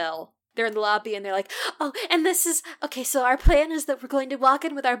Hotel, they're in the lobby and they're like, "Oh, and this is, okay, so our plan is that we're going to walk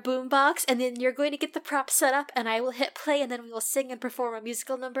in with our boombox, and then you're going to get the props set up, and I will hit play, and then we will sing and perform a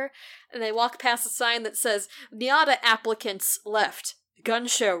musical number." And they walk past a sign that says, "Nyada applicants left, gun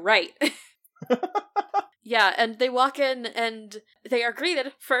show right." Yeah, and they walk in and they are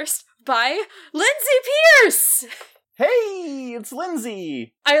greeted first by Lindsay Pierce! Hey, it's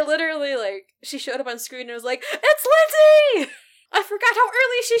Lindsay! I literally, she showed up on screen and was like, "It's Lindsay! I forgot how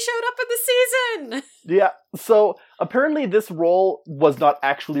early she showed up in the season!" Yeah, so apparently this role was not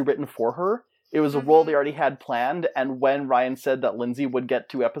actually written for her. It was a role they already had planned, and when Ryan said that Lindsay would get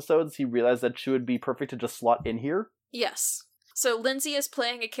 2 episodes, he realized that she would be perfect to just slot in here. Yes. So Lindsay is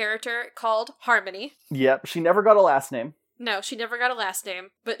playing a character called Harmony. Yep, she never got a last name. No, she never got a last name,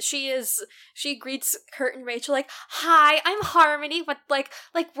 but she greets Kurt and Rachel like, "Hi, I'm Harmony. What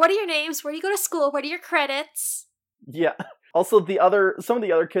are your names? Where do you go to school? What are your credits?" Yeah. Also, some of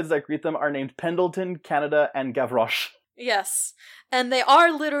the other kids that greet them are named Pendleton, Canada, and Gavroche. Yes. And they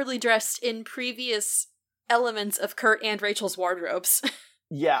are literally dressed in previous elements of Kurt and Rachel's wardrobes.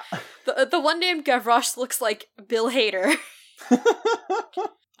 Yeah. The one named Gavroche looks like Bill Hader.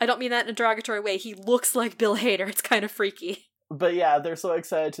 I don't mean that in a derogatory way. He looks like Bill Hader. It's kind of freaky. But yeah, they're so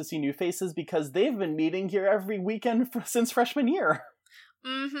excited to see new faces because they've been meeting here every weekend since freshman year.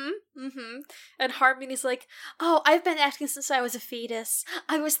 And Harmony's like, oh, I've been acting since I was a fetus.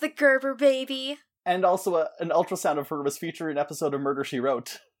 I was the Gerber baby. And also an ultrasound of her was featured in an episode of Murder, She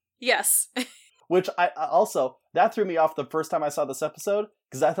Wrote. Yes. Which that threw me off the first time I saw this episode,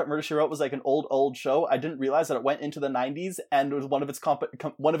 because I thought Murder, She Wrote was like an old show. I didn't realize that it went into the 90s, and it was one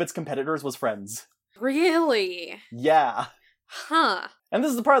of its competitors was Friends. Really? Yeah. Huh. And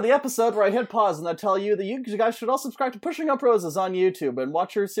this is the part of the episode where I hit pause and I tell you that you guys should all subscribe to Pushing Up Roses on YouTube and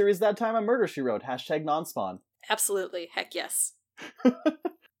watch her series That Time on Murder, She Wrote. #nonspawn. Absolutely. Heck yes.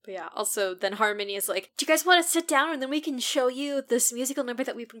 But yeah, also then Harmony is like, do you guys want to sit down and then we can show you this musical number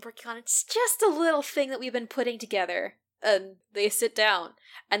that we've been working on? It's just a little thing that we've been putting together. And they sit down.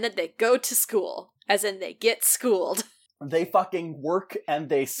 And then they go to school. As in, they get schooled. They fucking work and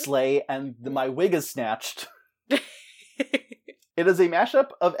they slay and my wig is snatched. It is a mashup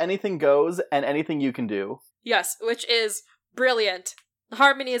of Anything Goes and Anything You Can Do. Yes, which is brilliant.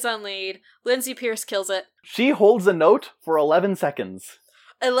 Harmony is on lead. Lindsay Pierce kills it. She holds a note for 11 seconds.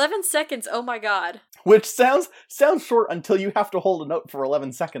 11 seconds, oh my god. Which sounds short until you have to hold a note for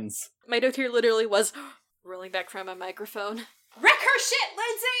 11 seconds. My note here literally was, rolling back from my microphone, wreck her shit,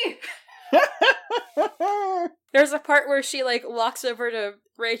 Lindsay! There's a part where she, walks over to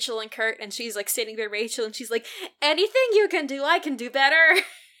Rachel and Kurt, and she's, standing by Rachel, and she's like, anything you can do, I can do better.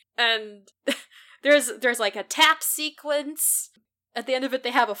 And there's a tap sequence. At the end of it,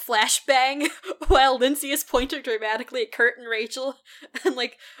 they have a flashbang while Lindsay is pointing dramatically at Kurt and Rachel, and,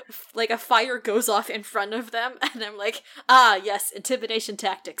 a fire goes off in front of them, and I'm like, ah, yes, intimidation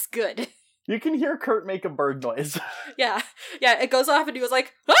tactics, good. You can hear Kurt make a bird noise. Yeah, it goes off, and he was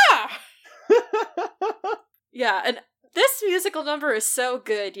like, ah! Yeah, and this musical number is so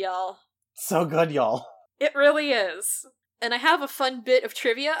good, y'all. So good, y'all. It really is. And I have a fun bit of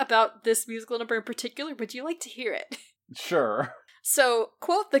trivia about this musical number in particular. Would you like to hear it? Sure. So,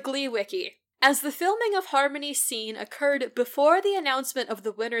 quote the Glee Wiki. As the filming of Harmony's scene occurred before the announcement of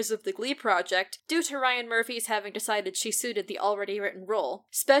the winners of the Glee project, due to Ryan Murphy's having decided she suited the already written role,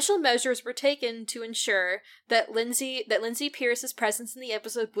 special measures were taken to ensure that Lindsay Pierce's presence in the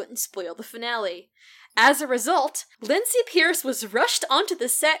episode wouldn't spoil the finale. As a result, Lindsay Pierce was rushed onto the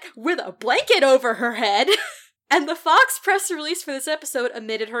set with a blanket over her head, and the Fox press release for this episode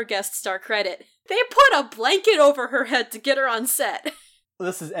omitted her guest star credit. They put a blanket over her head to get her on set.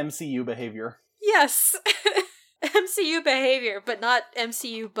 This is MCU behavior. Yes. MCU behavior, but not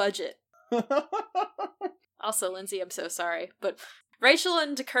MCU budget. Also, Lindsay, I'm so sorry, but Rachel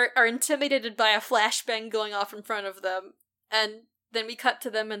and Kurt are intimidated by a flashbang going off in front of them, and then we cut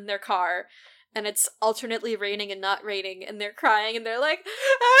to them in their car, and it's alternately raining and not raining, and they're crying, and they're like,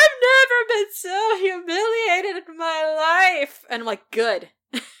 I've never been so humiliated in my life! And I'm like, good.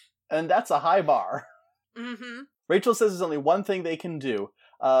 And that's a high bar. Mm-hmm. Rachel says there's only one thing they can do.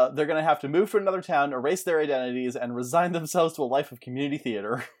 They're going to have to move to another town, erase their identities, and resign themselves to a life of community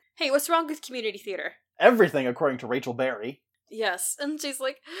theater. Hey, what's wrong with community theater? Everything, according to Rachel Berry. Yes, and she's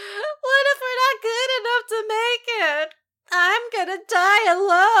like, what if we're not good enough to make it? I'm gonna die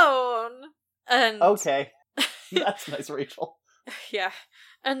alone. And okay. That's nice, Rachel. Yeah.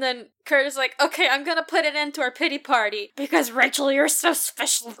 And then Kurt is like, okay, I'm gonna put an end to our pity party. Because Rachel, you're so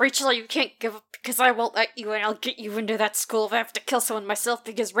special. Rachel, you can't give up because I won't let you and I'll get you into that school if I have to kill someone myself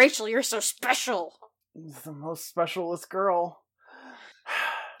because Rachel, you're so special. The most specialist girl.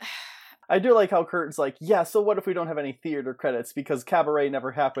 I do like how Kurt's like, yeah, so what if we don't have any theater credits because Cabaret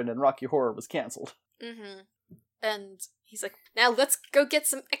never happened and Rocky Horror was canceled? Mm-hmm. And he's like, now let's go get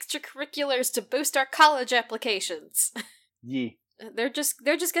some extracurriculars to boost our college applications. Yee. They're just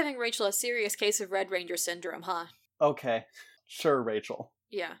giving Rachel a serious case of Red Ranger syndrome, huh? Okay. Sure, Rachel.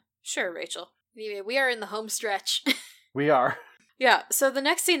 Yeah, sure, Rachel. Anyway, we are in the home stretch. We are. Yeah, so the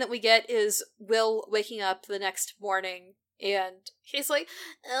next scene that we get is Will waking up the next morning, and he's like,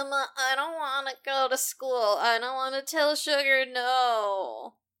 Emma, I don't want to go to school. I don't want to tell Sugar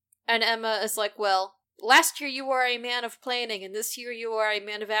no. And Emma is like, well, last year you were a man of planning, and this year you are a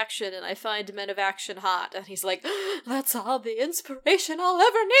man of action, and I find men of action hot. And he's like, that's all the inspiration I'll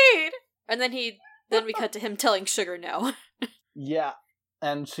ever need! And then we cut to him telling Sugar no. Yeah.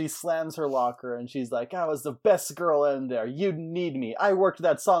 And she slams her locker, and she's like, I was the best girl in there. You need me. I worked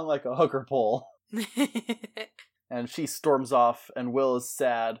that song like a hooker pole. And she storms off, and Will is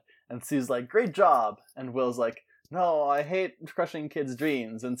sad. And she's like, great job. And Will's like, no, I hate crushing kids'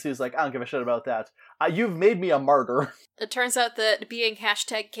 dreams. And Sue's like, I don't give a shit about that. You've made me a martyr. It turns out that being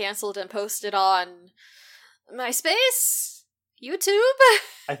hashtag cancelled and posted on MySpace? YouTube?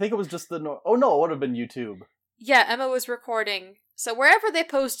 I think it was just oh no, it would have been YouTube. Yeah, Emma was recording. So wherever they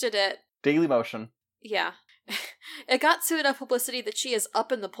posted it... Daily Motion. Yeah. It got Sue enough publicity that she is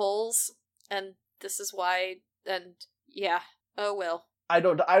up in the polls, and this is why, and yeah. Oh, Will. I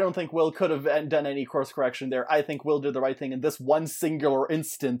don't think Will could have done any course correction there. I think Will did the right thing in this one singular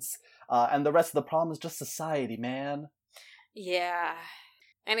instance, and the rest of the problem is just society, man. Yeah.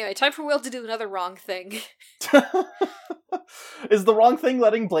 Anyway, time for Will to do another wrong thing. Is the wrong thing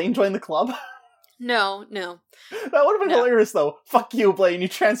letting Blaine join the club? No. That would have been hilarious, though. Fuck you, Blaine, you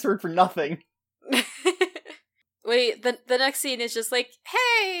transferred for nothing. Wait, the next scene is just like,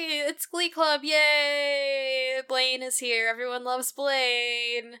 hey, it's Glee Club, yay! Blaine is here, everyone loves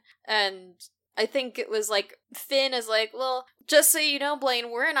Blaine. And I think it was like, Finn is like, well, just so you know,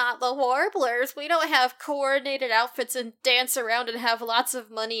 Blaine, we're not the Warblers. We don't have coordinated outfits and dance around and have lots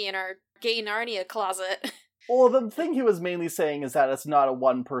of money in our gay Narnia closet. Well, the thing he was mainly saying is that it's not a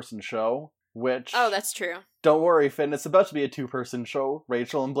one-person show, which... Oh, that's true. Don't worry, Finn, it's about to be a two-person show.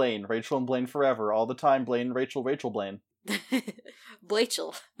 Rachel and Blaine. Rachel and Blaine forever. All the time, Blaine, Rachel, Blaine.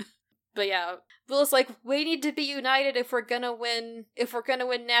 Blachel. But yeah, Will's like, we need to be united if we're gonna win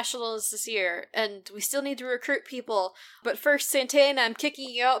nationals this year, and we still need to recruit people. But first, Santana, I'm kicking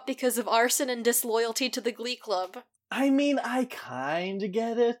you out because of arson and disloyalty to the Glee Club. I mean, I kinda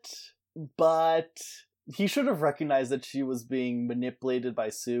get it, but he should have recognized that she was being manipulated by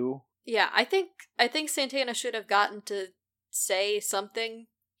Sue. Yeah, I think Santana should have gotten to say something,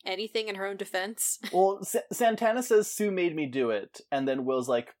 anything in her own defense. Well, Santana says Sue made me do it, and then Will's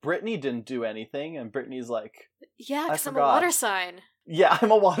like, Brittany didn't do anything, and Brittany's like, yeah, because I'm a water sign. Yeah,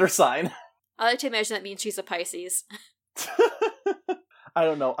 I'm a water sign. I like to imagine that means she's a Pisces. I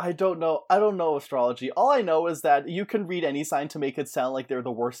don't know astrology. All I know is that you can read any sign to make it sound like they're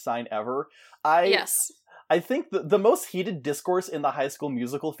the worst sign ever. Yes. I think the most heated discourse in the High School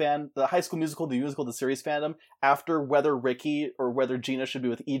Musical the series fandom, after whether Ricky or whether Gina should be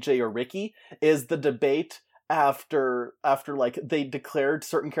with EJ or Ricky, is the debate after like they declared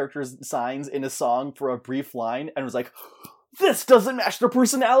certain characters' signs in a song for a brief line and was like, this doesn't match their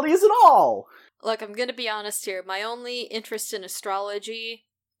personalities at all! Look, I'm gonna be honest here. My only interest in astrology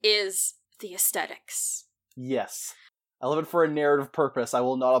is the aesthetics. Yes. I love it for a narrative purpose. I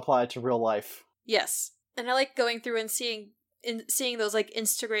will not apply it to real life. Yes. And I like going through and seeing those like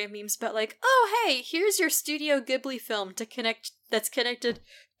Instagram memes about like, oh hey, here's your Studio Ghibli film that's connected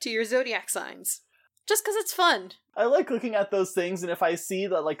to your zodiac signs. Just because it's fun. I like looking at those things, and if I see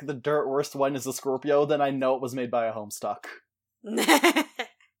that like the dirt worst one is a Scorpio, then I know it was made by a Homestuck.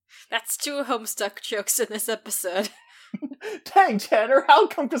 That's 2 Homestuck jokes in this episode. Dang, Tanner, how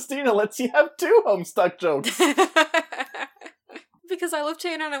come Christina lets you have 2 Homestuck jokes? Because I love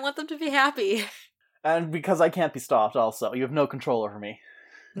Tanner and I want them to be happy. And because I can't be stopped also. You have no control over me.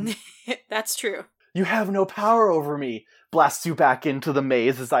 That's true. You have no power over me. Blasts you back into the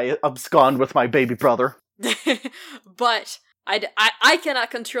maze as I abscond with my baby brother. But I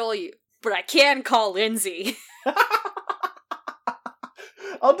cannot control you. But I can call Lindsay.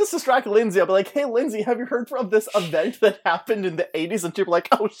 I'll just distract Lindsay. I'll be like, hey, Lindsay, have you heard of this event that happened in the 80s? And she'll be like,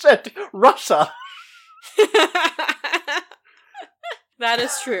 oh shit, Russia. That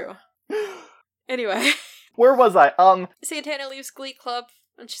is true. Anyway. Where was I? Santana leaves Glee Club,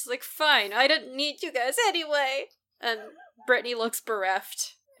 and she's like, fine, I didn't need you guys anyway. And Brittany looks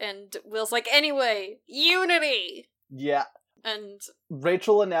bereft, and Will's like, anyway, unity! Yeah. And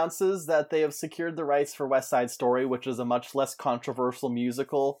Rachel announces that they have secured the rights for West Side Story, which is a much less controversial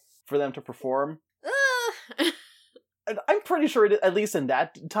musical for them to perform. And I'm pretty sure, at least in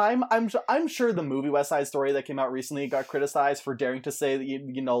that time, I'm sure the movie West Side Story that came out recently got criticized for daring to say that,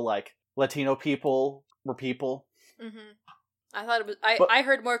 you know, like, Latino people were people. Mm-hmm. I thought it was. I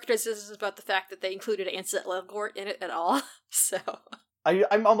heard more criticisms about the fact that they included Ansel Elgort in it at all. So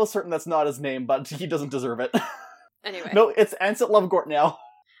I'm almost certain that's not his name, but he doesn't deserve it. Anyway, no, it's Ansel Elgort now.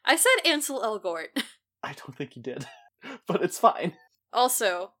 I said Ansel Elgort. I don't think he did, but it's fine.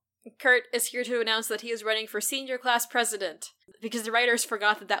 Also, Kurt is here to announce that he is running for senior class president because the writers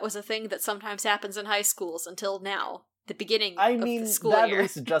forgot that was a thing that sometimes happens in high schools until now. The beginning of the school that year. at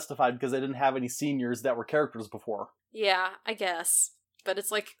least is justified because they didn't have any seniors that were characters before. Yeah, I guess. But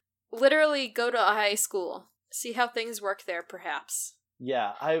it's like, literally go to a high school. See how things work there, perhaps.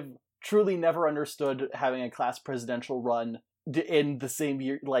 Yeah, I've truly never understood having a class presidential run in the same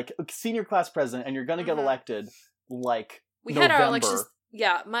year, like, senior class president, and you're gonna get elected, like, We November. had our elections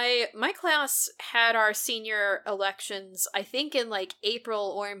Yeah, my class had our senior elections, I think in like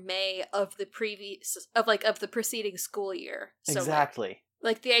April or May of the preceding school year. So Exactly.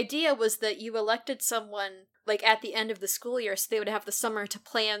 like the idea was that you elected someone like at the end of the school year so they would have the summer to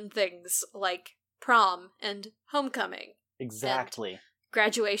plan things like prom and homecoming. Exactly. And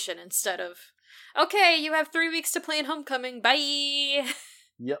graduation instead of, okay, you have 3 weeks to plan homecoming, bye!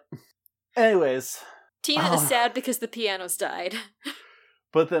 Yep. Anyways. Tina is sad because the pianos died.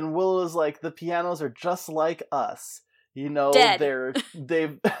 But then Will is like, the pianos are just like us. You know, Dead.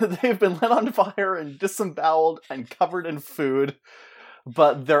 they've been lit on fire and disemboweled and covered in food,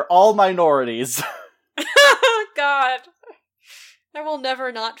 but they're all minorities. God. I will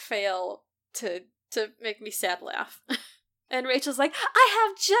never not fail to make me sad laugh. And Rachel's like, I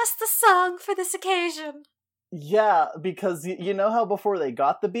have just the song for this occasion. Yeah, because you know how before they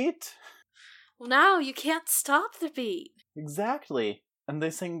got the beat? Well, now you can't stop the beat. Exactly. And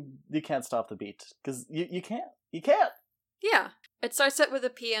they sing, you can't stop the beat. Because you can't. You can't. Yeah. It starts out with a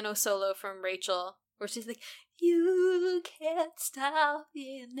piano solo from Rachel, where she's like, you can't stop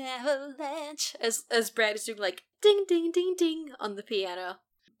the avalanche. As Brad is doing like, ding, ding, ding, ding on the piano.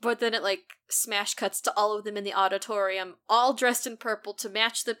 But then it like smash cuts to all of them in the auditorium, all dressed in purple to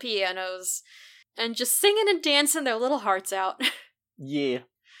match the pianos, and just singing and dancing their little hearts out. Yeah.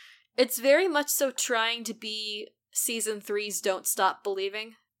 It's very much so trying to be season 3's Don't Stop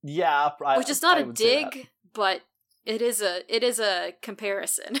Believing. Yeah, which is not a dig, but it is a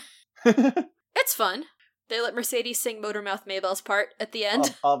comparison. It's fun. They let Mercedes sing Motormouth Maybell's part at the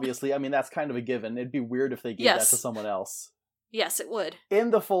end. Obviously, I mean, that's kind of a given. It'd be weird if they gave that to someone else. Yes, it would.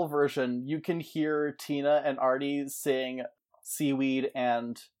 In the full version, you can hear Tina and Artie sing Seaweed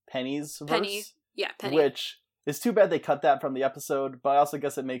and Penny's verse. Yeah, Penny. Which is too bad they cut that from the episode, but I also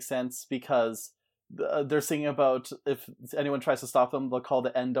guess it makes sense because they're singing about if anyone tries to stop them, they'll call the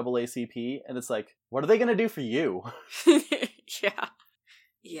NAACP, and it's like, what are they going to do for you? Yeah.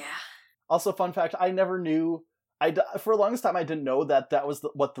 Yeah. Also, fun fact, I never knew, for the longest time I didn't know that was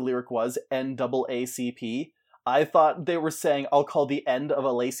what the lyric was, NAACP. I thought they were saying, I'll call the end of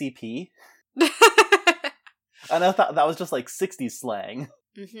a lacy pee. And I thought that was just like 60s slang.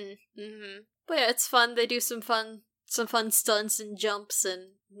 But yeah, it's fun. They do some fun stunts and jumps,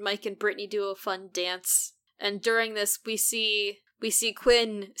 and Mike and Brittany do a fun dance. And during this, we see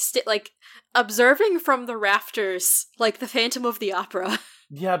Quinn observing from the rafters, like the Phantom of the Opera.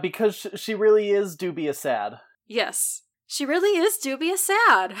 Yeah, because she really is dubious sad. Yes, she really is dubious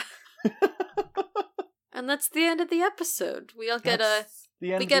sad. And that's the end of the episode. We all get a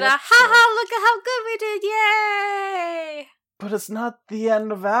ha ha, look at how good we did, yay! But it's not the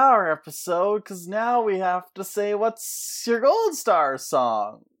end of our episode, because now we have to say, what's your Gold Star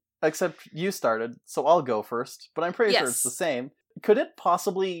song? Except you started, so I'll go first, but I'm pretty sure it's the same. Could it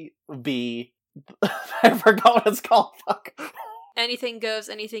possibly be... I forgot what it's called, fuck. Anything Goes,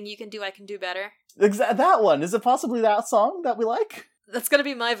 Anything You Can Do, I Can Do Better. That one. Is it possibly that song that we like? That's gonna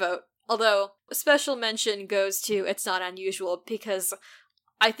be my vote. Although, a special mention goes to It's Not Unusual, because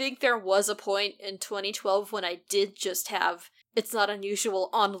I think there was a point in 2012 when I did just have It's Not Unusual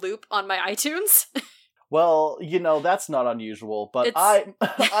on loop on my iTunes. Well, that's not unusual, but I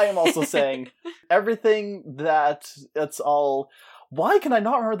am also saying everything that it's all... Why can I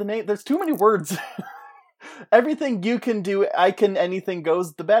not remember the name? There's too many words. Everything you can do, anything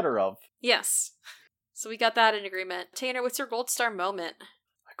goes the better of. Yes. So we got that in agreement. Tanner, what's your Gold Star moment?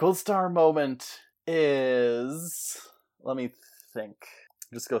 My Gold Star moment is... Let me think.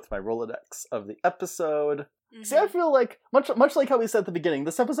 Just go through my Rolodex of the episode. Mm-hmm. See, I feel like, much like how we said at the beginning,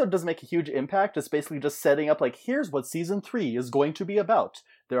 this episode doesn't make a huge impact. It's basically just setting up, here's what Season 3 is going to be about.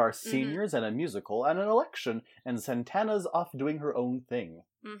 There are seniors and a musical and an election, and Santana's off doing her own thing.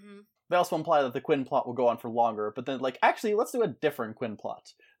 Mm-hmm. They also imply that the Quinn plot will go on for longer, but then, actually, let's do a different Quinn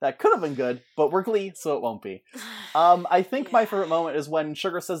plot. That could have been good, but we're Glee, so it won't be. I think my favorite moment is when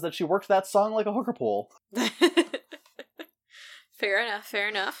Sugar says that she worked that song like a hooker pole. Fair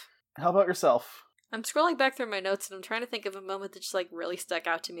enough. How about yourself? I'm scrolling back through my notes and I'm trying to think of a moment that just really stuck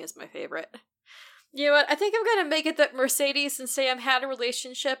out to me as my favorite. You know what? I think I'm gonna make it that Mercedes and Sam had a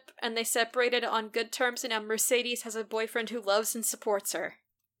relationship and they separated on good terms, and now Mercedes has a boyfriend who loves and supports her.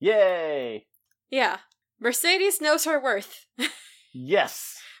 Yay! Yeah. Mercedes knows her worth.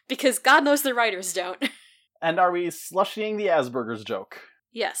 Yes. Because God knows the writers don't. And are we slushying the Asperger's joke?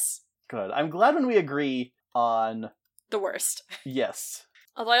 Yes. Good. I'm glad when we agree on... the worst. Yes.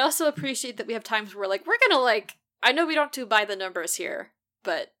 Although I also appreciate that we have times where we're gonna I know we don't do by the numbers here,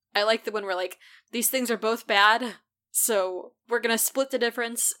 but I like that when we're these things are both bad, so we're gonna split the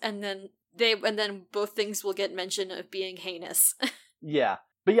difference, and then both things will get mention of being heinous. Yeah.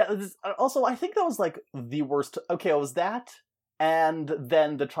 But yeah, also, I think that was, like, the worst. Okay, it was that, and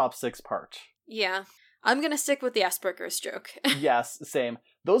then the chopsticks part. Yeah. I'm gonna stick with the Asperger's joke. Yes, same.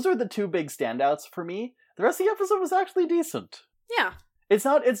 Those are the two big standouts for me. The rest of the episode was actually decent. Yeah. It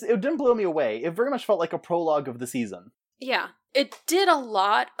didn't blow me away. It very much felt like a prologue of the season. Yeah. It did a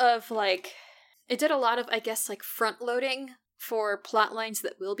lot of, I guess, like, front-loading for plot lines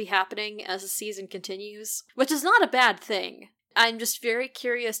that will be happening as the season continues, which is not a bad thing. I'm just very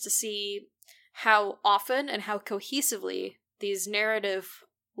curious to see how often and how cohesively these narrative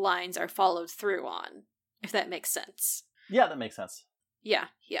lines are followed through on, if that makes sense. Yeah, that makes sense. Yeah.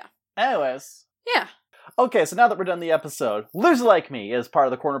 Anyways. Yeah. Okay, so now that we're done the episode, Loser Like Me is part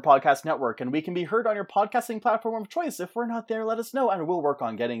of the Corner Podcast Network, and we can be heard on your podcasting platform of choice. If we're not there, let us know, and we'll work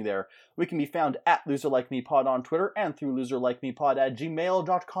on getting there. We can be found at LoserLikeMePod on Twitter, and through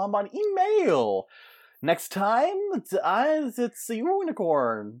loserlikemepod@gmail.com on email. Next time, it's a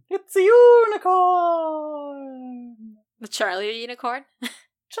unicorn. It's a unicorn! The Charlie unicorn?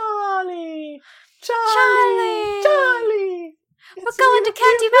 Charlie! We're going to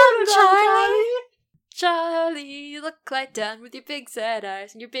Candy Mountain, Charlie! Charlie, you look like down with your big sad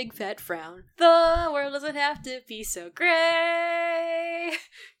eyes and your big fat frown. The world doesn't have to be so gray.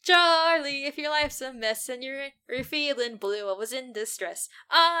 Charlie, if your life's a mess and you're feeling blue or was in distress,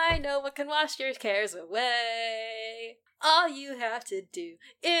 I know what can wash your cares away. All you have to do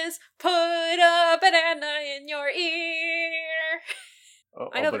is put a banana in your ear.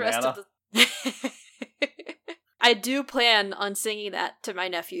 I know the rest of the... I do plan on singing that to my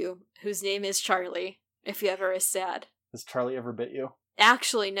nephew, whose name is Charlie, if he ever is sad. Has Charlie ever bit you?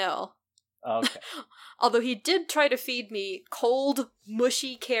 Actually, no. Okay. Although he did try to feed me cold,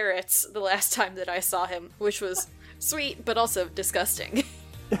 mushy carrots the last time that I saw him, which was sweet, but also disgusting.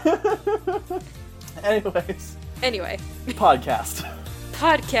 Anyways. Anyway. Podcast.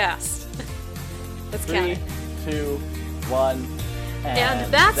 Let's count it. 3, 2, 1.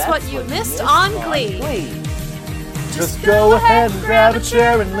 And that's what you missed on Glee. Just go ahead and grab a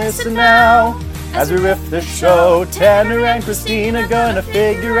chair and listen now. As we riff the show, Tanner and Christina gonna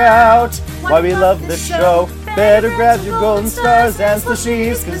figure out why we love the show. Better grab your golden stars and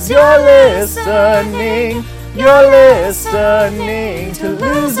slushies, 'cause you're listening to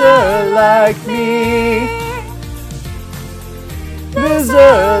Loser Like Me.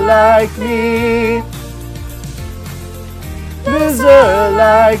 Loser Like Me. Loser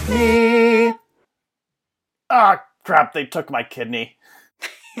Like Me. Ah, crap, they took my kidney.